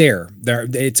right there.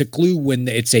 It's a clue when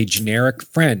it's a generic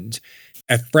friend.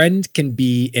 A friend can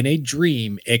be in a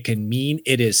dream. It can mean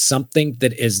it is something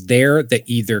that is there that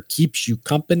either keeps you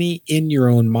company in your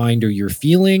own mind or your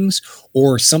feelings,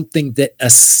 or something that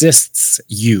assists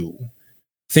you.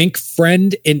 Think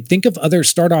friend and think of other,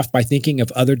 start off by thinking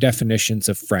of other definitions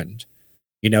of friend.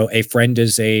 A friend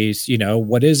is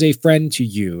what is a friend to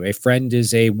you? A friend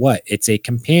is a what? It's a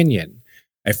companion.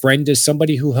 A friend is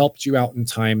somebody who helped you out in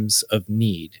times of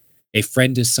need. A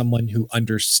friend is someone who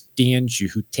understands you,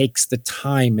 who takes the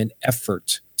time and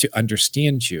effort to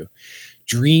understand you.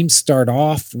 Dreams start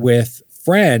off with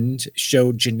friend,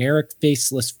 show generic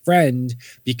faceless friend,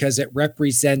 because it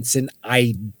represents an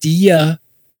idea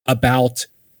about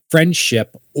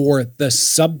friendship or the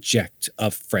subject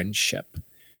of friendship.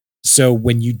 So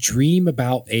when you dream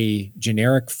about a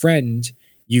generic friend,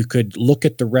 you could look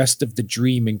at the rest of the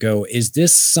dream and go, is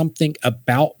this something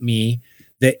about me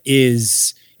that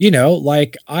is,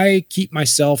 like I keep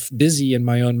myself busy in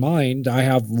my own mind. I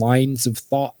have lines of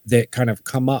thought that kind of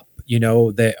come up,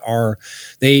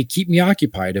 they keep me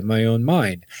occupied in my own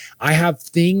mind. I have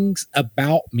things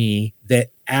about me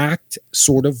that act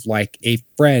sort of like a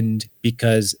friend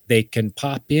because they can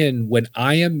pop in when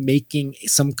I am making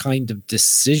some kind of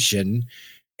decision,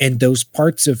 and those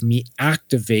parts of me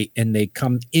activate and they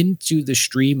come into the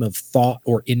stream of thought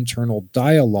or internal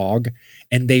dialogue,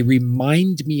 and they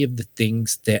remind me of the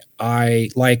things that I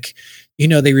like.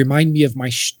 They remind me of my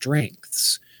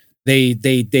strengths.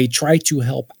 They try to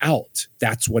help out.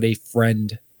 That's what a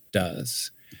friend does.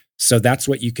 So that's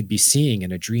what you could be seeing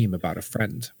in a dream about a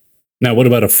friend. Now, what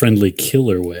about a friendly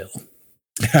killer whale?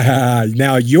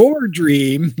 Now your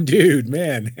dream, dude,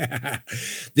 man,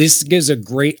 this gives a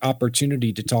great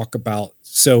opportunity to talk about.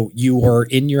 So you are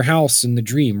in your house in the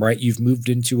dream, right? You've moved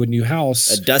into a new house,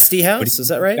 a dusty house. Is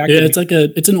that right? Yeah,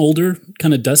 it's an older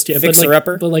kind of dusty,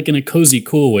 but like in a cozy,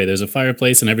 cool way. There's a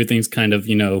fireplace and everything's kind of,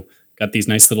 got these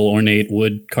nice little ornate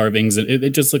wood carvings. It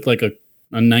just looked like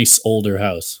a nice older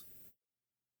house.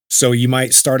 So you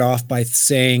might start off by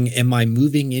saying, am I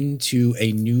moving into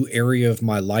a new area of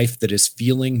my life that is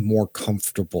feeling more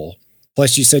comfortable?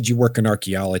 Plus, you said you work in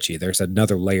archaeology. There's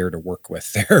another layer to work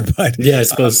with there. But yeah, I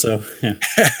suppose so. Yeah.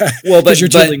 Well, but you're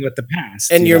dealing with the past.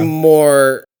 And you're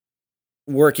more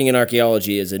working in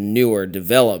archaeology as a newer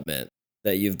development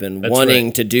that you've been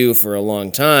wanting to do for a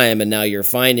long time. And now you're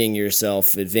finding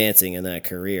yourself advancing in that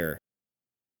career.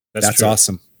 That's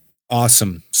awesome.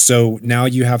 Awesome. So now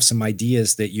you have some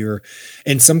ideas that you're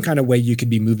in some kind of way you could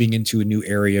be moving into a new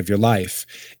area of your life.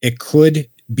 It could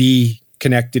be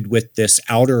connected with this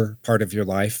outer part of your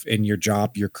life in your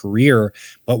job, your career.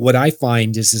 But what I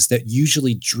find is that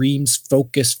usually dreams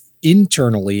focus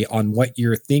internally on what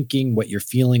you're thinking, what you're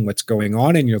feeling, what's going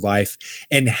on in your life,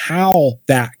 and how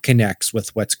that connects with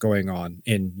what's going on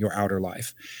in your outer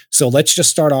life. So let's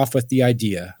just start off with the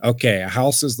idea. Okay, a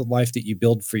house is the life that you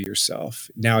build for yourself.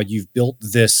 Now you've built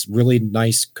this really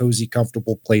nice, cozy,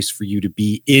 comfortable place for you to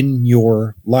be in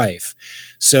your life.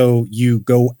 So you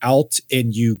go out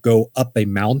and you go up a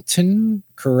mountain,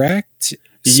 correct?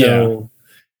 So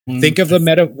think of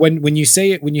when you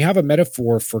say it, when you have a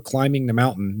metaphor for climbing the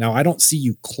mountain. Now, I don't see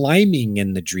you climbing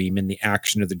in the dream, in the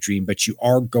action of the dream, but you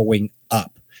are going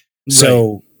up. Right.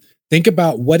 So think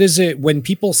about, what is it when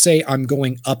people say I'm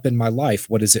going up in my life?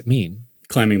 What does it mean?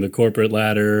 Climbing the corporate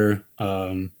ladder,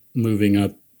 moving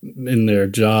up in their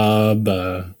job,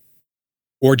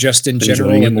 or just in Enjoying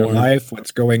general it in their more. life,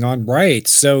 what's going on. Right.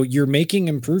 So you're making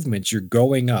improvements. You're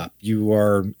going up. You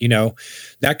are,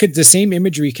 the same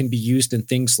imagery can be used in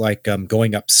things like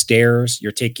going upstairs.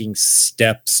 You're taking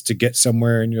steps to get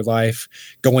somewhere in your life,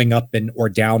 going up or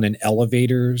down in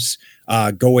elevators,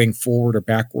 going forward or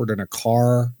backward in a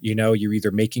car. You're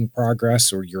either making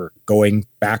progress or you're going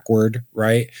backward.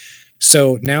 Right.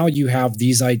 So now you have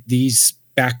these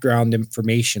background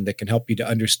information that can help you to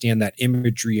understand that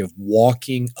imagery of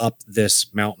walking up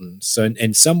this mountain. So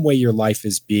in some way, your life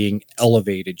is being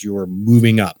elevated. You are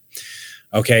moving up.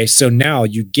 Okay. So now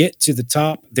you get to the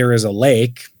top. There is a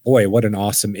lake. Boy, what an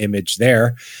awesome image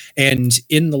there. And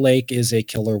in the lake is a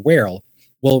killer whale.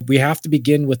 Well, we have to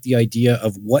begin with the idea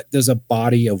of what does a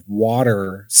body of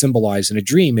water symbolize in a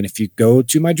dream? And if you go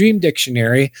to my dream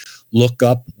dictionary, look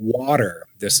up water.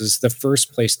 This is the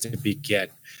first place to begin.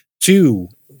 2,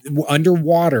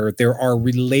 underwater, there are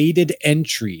related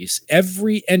entries.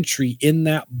 Every entry in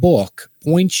that book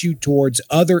points you towards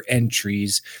other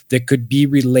entries that could be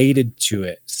related to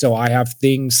it. So I have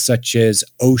things such as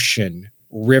ocean,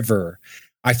 river.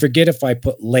 I forget if I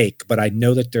put lake, but I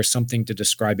know that there's something to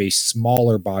describe a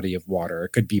smaller body of water.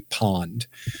 It could be pond.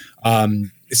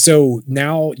 So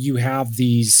now you have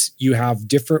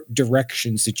different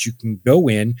directions that you can go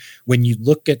in. When you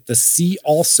look at the see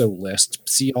also list,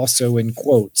 see also in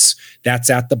quotes, that's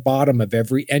at the bottom of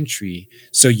every entry.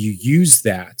 So you use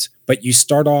that, but you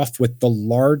start off with the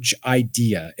large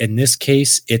idea. In this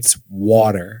case, it's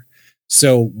water.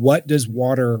 So what does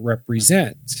water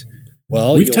represent?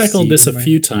 Well, we've tackled this a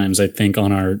few times, I think,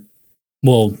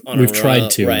 we've tried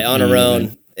to. Right, on our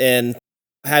own. And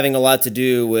having a lot to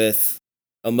do with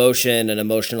emotion and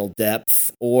emotional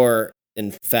depth, or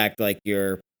in fact, like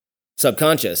your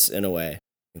subconscious in a way.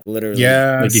 Literally.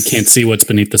 Yes. Like you can't see what's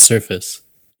beneath the surface.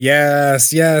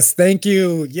 Yes. Thank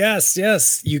you.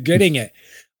 Yes. You getting it.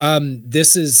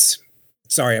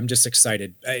 Sorry, I'm just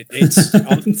excited.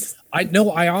 I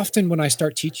know I often, when I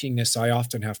start teaching this, I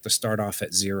often have to start off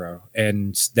at 0,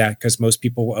 and that because most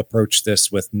people approach this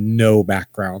with no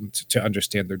background to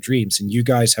understand their dreams, and you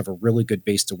guys have a really good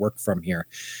base to work from here.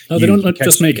 No, they don't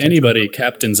just make anybody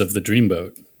captains of the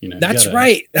dreamboat. That's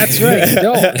right.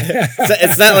 No.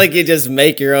 It's not like you just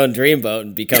make your own dreamboat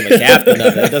and become a captain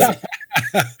of it. It doesn't.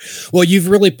 Well,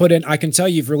 I can tell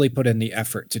you've really put in the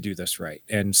effort to do this right.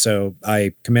 And so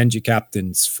I commend you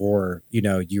captains for,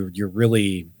 you're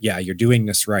really, you're doing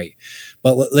this right.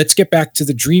 But let's get back to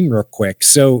the dream real quick.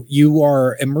 So you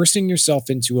are immersing yourself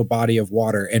into a body of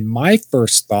water. And my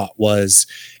first thought was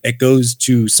it goes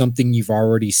to something you've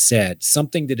already said,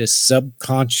 something that is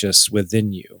subconscious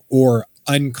within you or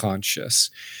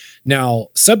unconscious. Now,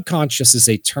 subconscious is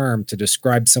a term to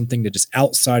describe something that is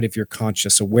outside of your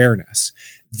conscious awareness.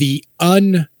 The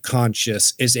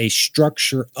unconscious is a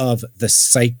structure of the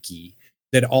psyche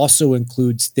that also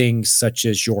includes things such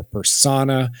as your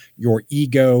persona, your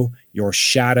ego, your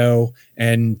shadow,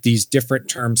 and these different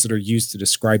terms that are used to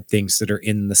describe things that are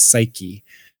in the psyche.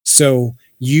 So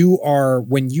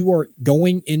when you are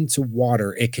going into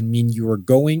water, it can mean you are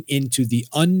going into the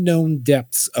unknown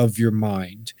depths of your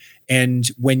mind. And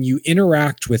when you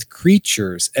interact with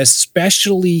creatures,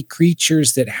 especially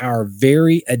creatures that are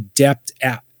very adept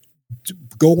at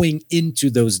going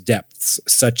into those depths,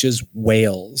 such as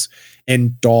whales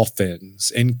and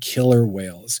dolphins and killer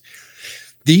whales,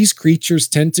 these creatures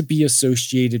tend to be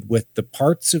associated with the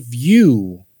parts of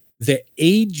you that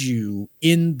aid you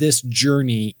in this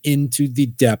journey into the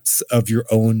depths of your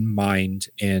own mind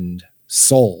and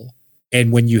soul.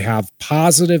 And when you have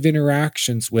positive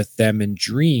interactions with them in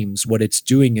dreams, what it's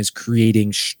doing is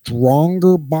creating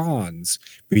stronger bonds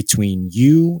between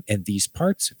you and these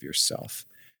parts of yourself.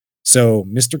 So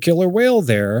Mr. Killer Whale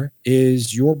there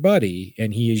is your buddy,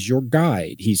 and he is your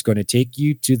guide. He's going to take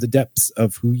you to the depths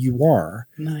of who you are.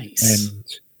 Nice. And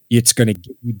it's going to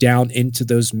get you down into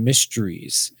those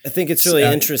mysteries. I think it's really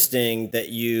interesting that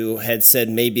you had said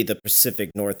maybe the Pacific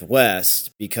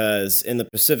Northwest, because in the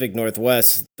Pacific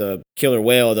Northwest, the killer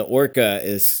whale, the orca,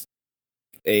 is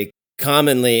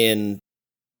commonly in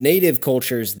native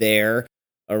cultures there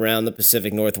around the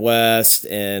Pacific Northwest,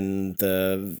 and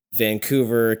the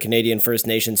Vancouver Canadian First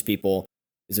Nations people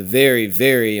is a very,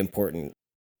 very important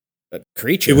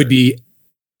creature.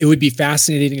 It would be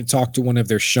fascinating to talk to one of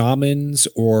their shamans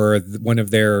or one of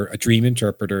their dream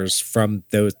interpreters from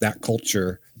that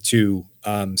culture to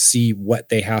see what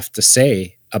they have to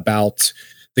say about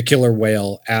the killer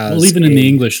whale as even in the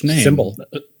English name symbol.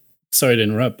 Sorry to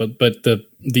interrupt, but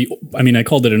I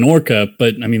called it an orca,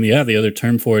 but the other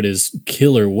term for it is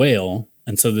killer whale,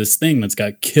 And so this thing that's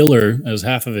got killer as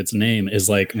half of its name is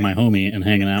like my homie and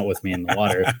hanging out with me in the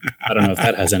water. I don't know if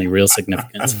that has any real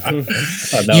significance.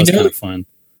 But that was kind of fun.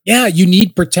 Yeah, you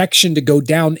need protection to go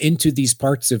down into these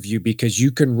parts of you because you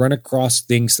can run across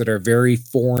things that are very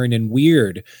foreign and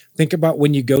weird. Think about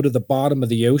when you go to the bottom of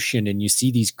the ocean and you see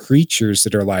these creatures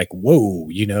that are like, whoa,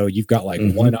 you've got like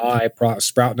one eye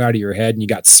sprouting out of your head and you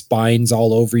got spines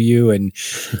all over you and,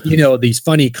 these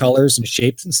funny colors and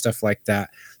shapes and stuff like that.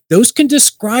 Those can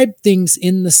describe things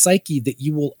in the psyche that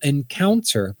you will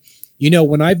encounter.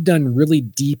 When I've done really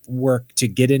deep work to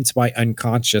get into my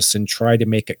unconscious and try to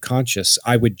make it conscious,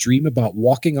 I would dream about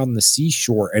walking on the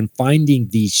seashore and finding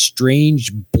these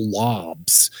strange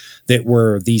blobs that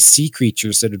were these sea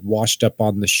creatures that had washed up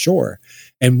on the shore.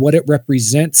 And what it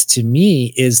represents to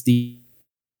me is the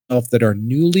self that are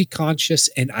newly conscious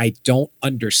and I don't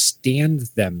understand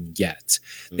them yet.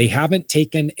 They haven't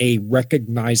taken a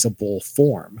recognizable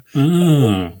form.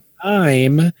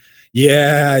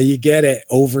 Yeah, you get it.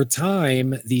 Over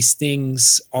time, these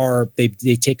things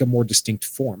they take a more distinct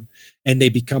form and they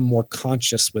become more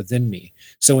conscious within me.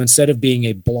 So instead of being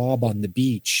a blob on the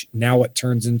beach, now it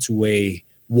turns into a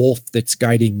wolf that's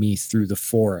guiding me through the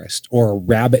forest, or a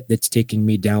rabbit that's taking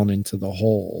me down into the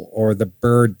hole, or the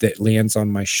bird that lands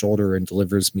on my shoulder and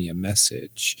delivers me a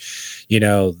message.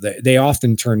 They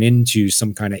often turn into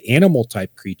some kind of animal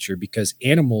type creature because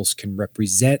animals can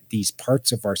represent these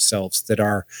parts of ourselves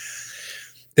that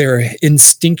they're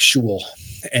instinctual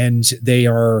and they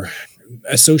are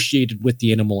associated with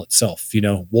the animal itself.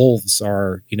 Wolves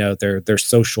are, they're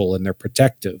social and they're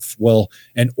protective. Well,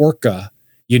 an orca,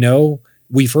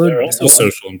 we've heard they're also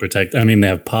social and protective. I mean, they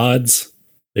have pods.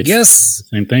 Yes.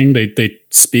 Same thing. They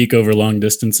speak over long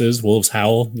distances. Wolves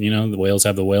howl. The whales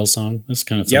have the whale song. That's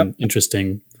kind of some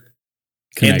interesting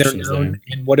connections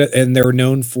and they're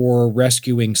known for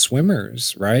rescuing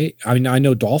swimmers, right? I mean, I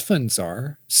know dolphins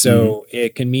are. So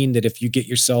it can mean that if you get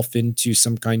yourself into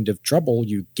some kind of trouble,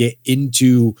 you get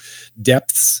into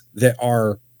depths that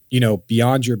are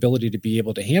beyond your ability to be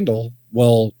able to handle.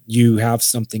 Well, you have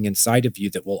something inside of you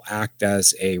that will act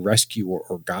as a rescuer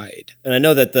or guide. And I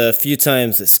know that the few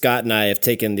times that Scott and I have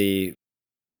taken the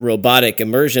robotic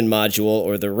immersion module,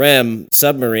 or the REM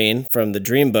submarine from the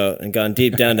Dreamboat, and gone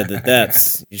deep down to the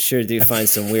depths, you sure do find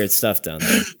some weird stuff down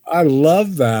there. I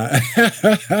love that.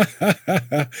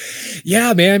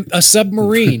 Yeah, man, a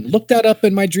submarine. Look that up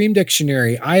in my dream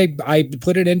dictionary. I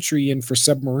put an entry in for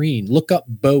submarine. Look up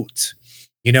boat.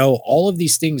 All of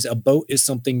these things. A boat is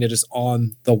something that is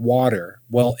on the water.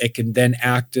 Well, it can then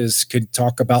could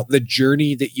talk about the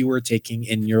journey that you are taking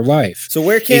in your life. So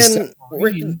where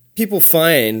can people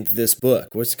find this book?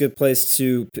 What's a good place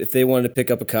if they wanted to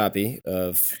pick up a copy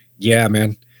of? Yeah,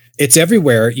 man. It's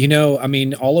everywhere.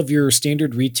 All of your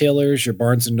standard retailers, your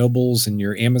Barnes and Nobles and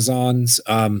your Amazons.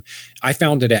 I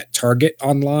found it at Target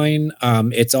online.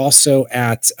 It's also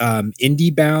at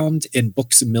IndieBound and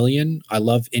Books A Million. I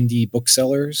love indie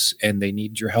booksellers and they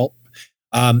need your help.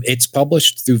 It's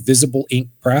published through Visible Ink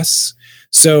Press.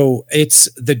 So it's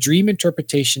the Dream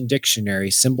Interpretation Dictionary,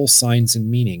 Symbols, Signs,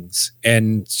 and Meanings,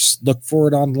 and look for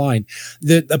it online.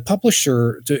 The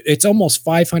publisher, it's almost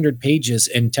 500 pages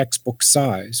in textbook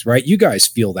size, right? You guys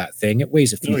feel that thing. It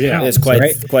weighs a few pounds.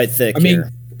 It's quite thick.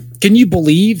 Can you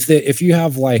believe that if you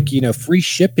have free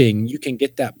shipping, you can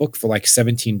get that book for like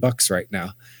 $17 right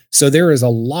now? So there is a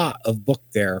lot of book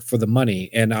there for the money.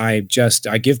 And I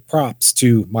give props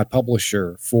to my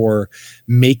publisher for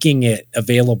making it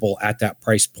available at that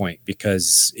price point,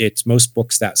 because most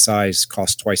books that size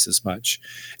cost twice as much.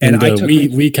 And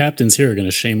we captains here are going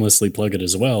to shamelessly plug it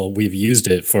as well. We've used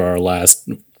it for our last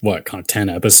 10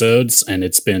 episodes, and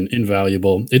it's been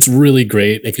invaluable. It's really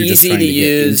great if you're just trying to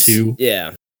get into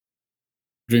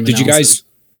dream analysis.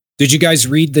 Did you guys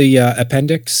read the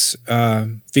appendix,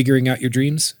 Figuring Out Your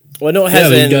Dreams? Well, I know it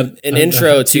has an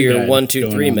intro to your 1, 2,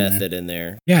 3 method in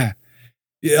there. Yeah.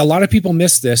 A lot of people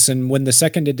miss this, and when the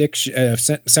second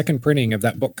printing of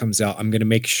that book comes out, I'm going to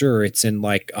make sure it's in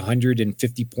like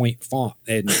 150 point font,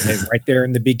 and right there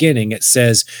in the beginning it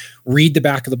says, "Read the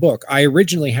back of the book." I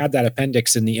originally had that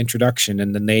appendix in the introduction,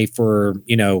 and then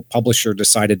publisher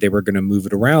decided they were going to move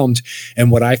it around.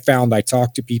 And what I found, I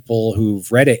talked to people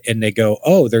who've read it, and they go,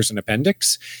 "Oh, there's an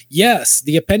appendix." Yes,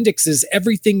 the appendix is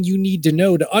everything you need to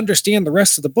know to understand the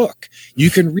rest of the book. You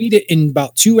can read it in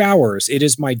about 2 hours. It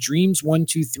is my Dreams 1,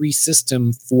 1-2-3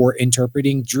 system for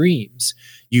interpreting dreams.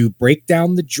 You break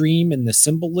down the dream and the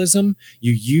symbolism.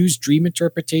 You use dream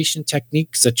interpretation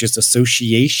techniques such as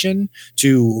association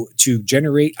to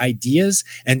generate ideas,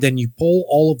 and then you pull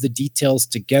all of the details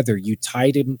together. You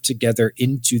tie them together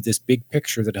into this big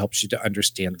picture that helps you to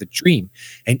understand the dream.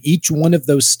 And each one of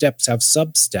those steps have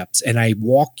sub-steps, and I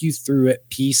walk you through it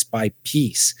piece by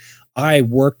piece. I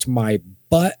worked my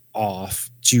butt off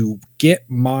to get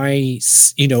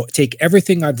take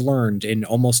everything I've learned in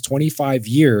almost 25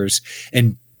 years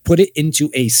and put it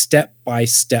into a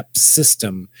step-by-step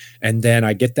system. And then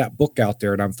I get that book out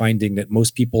there, and I'm finding that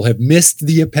most people have missed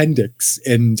the appendix.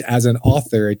 And as an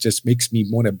author, it just makes me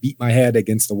want to beat my head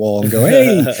against the wall and go,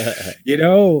 hey,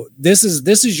 this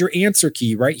is your answer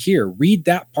key right here. Read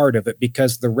that part of it,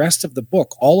 because the rest of the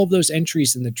book, all of those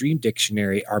entries in the Dream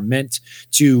Dictionary are meant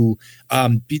to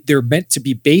they're meant to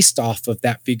be based off of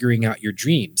that figuring out your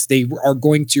dreams. They are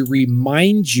going to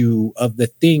remind you of the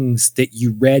things that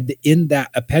you read in that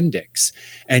appendix,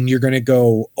 and you're going to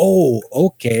go, oh,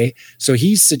 okay, so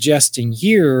he's suggesting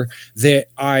here that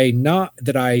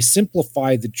I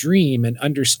simplify the dream and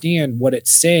understand what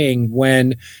it's saying.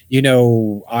 When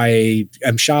I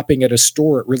am shopping at a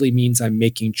store, it really means I'm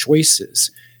making choices.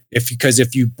 Because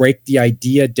if you break the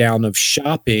idea down of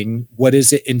shopping, what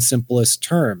is it in simplest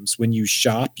terms? When you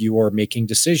shop, you are making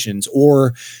decisions,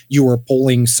 or you are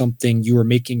pulling something,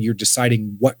 you're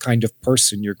deciding what kind of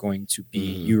person you're going to be.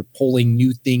 You're pulling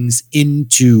new things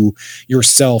into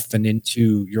yourself and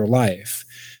into your life.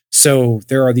 So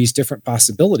there are these different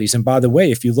possibilities. And by the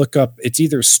way, if you look up, it's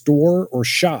either store or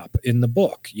shop in the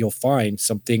book, you'll find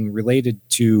something related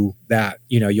to that.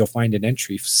 You'll find an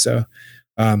entry. So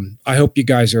I hope you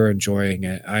guys are enjoying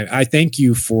it. I thank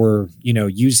you for,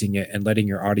 using it and letting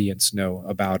your audience know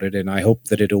about it. And I hope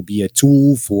that it'll be a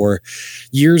tool for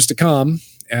years to come,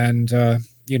 and,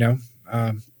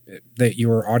 that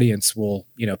your audience will,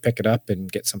 pick it up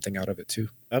and get something out of it too.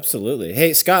 Absolutely.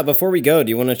 Hey, Scott, before we go,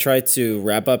 do you want to try to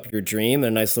wrap up your dream in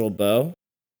a nice little bow?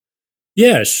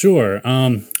 Yeah, sure.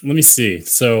 Let me see.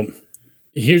 So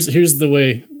here's the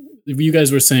way you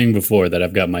guys were saying before that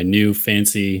I've got my new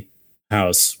fancy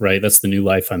house, right? That's the new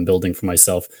life I'm building for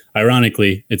myself.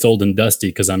 Ironically, it's old and dusty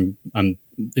because I'm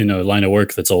in a line of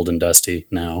work that's old and dusty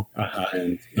now.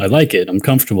 And I like it. I'm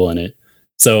comfortable in it.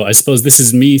 So I suppose this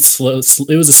is me slow.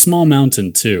 It was a small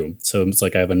mountain too. So it's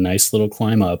like I have a nice little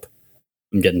climb up.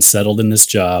 I'm getting settled in this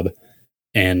job.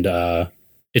 And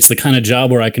it's the kind of job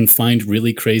where I can find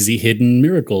really crazy hidden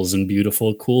miracles and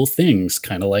beautiful, cool things.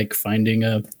 Kind of like finding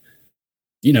an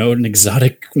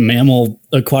exotic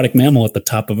aquatic mammal at the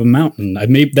top of a mountain.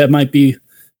 That might be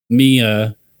me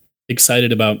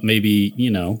excited about maybe,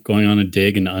 going on a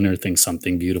dig and unearthing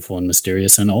something beautiful and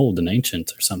mysterious and old and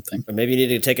ancient or something. Or maybe you need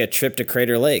to take a trip to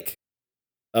Crater Lake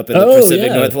up in the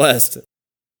Pacific Northwest.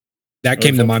 That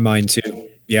came to my mind too.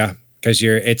 Yeah, because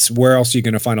where else are you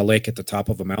going to find a lake at the top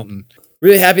of a mountain?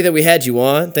 Really happy that we had you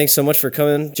on. Thanks so much for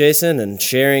coming, Jason, and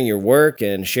sharing your work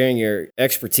and sharing your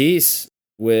expertise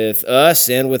with us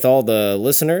and with all the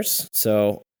listeners.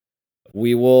 So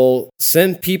we will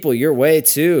send people your way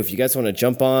too. If you guys want to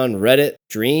jump on Reddit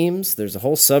Dreams, there's a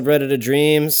whole subreddit of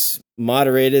dreams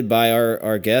moderated by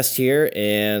our guest here.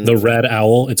 And the Red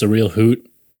Owl, it's a real hoot.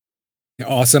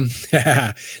 Awesome.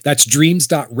 That's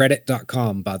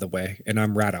dreams.reddit.com, by the way. And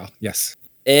I'm Rada. Yes.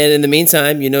 And in the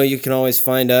meantime, you can always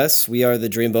find us. We are the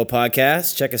Dreamboat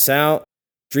Podcast. Check us out.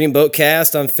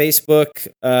 Dreamboatcast on Facebook.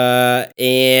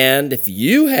 And if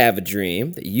you have a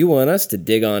dream that you want us to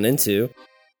dig on into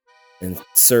and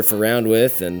surf around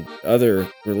with and other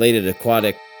related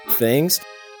aquatic things,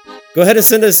 go ahead and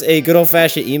send us a good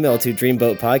old-fashioned email to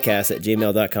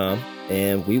dreamboatpodcast@gmail.com,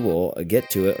 and we will get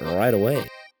to it right away.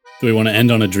 Do we want to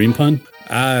end on a dream pun?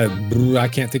 I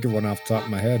can't think of one off the top of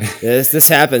my head. This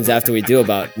happens after we do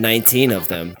about 19 of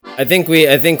them. I think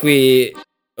we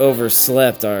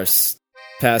overslept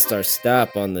past our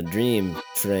stop on the dream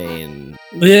train.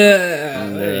 Yeah.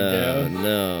 There you go.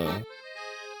 No.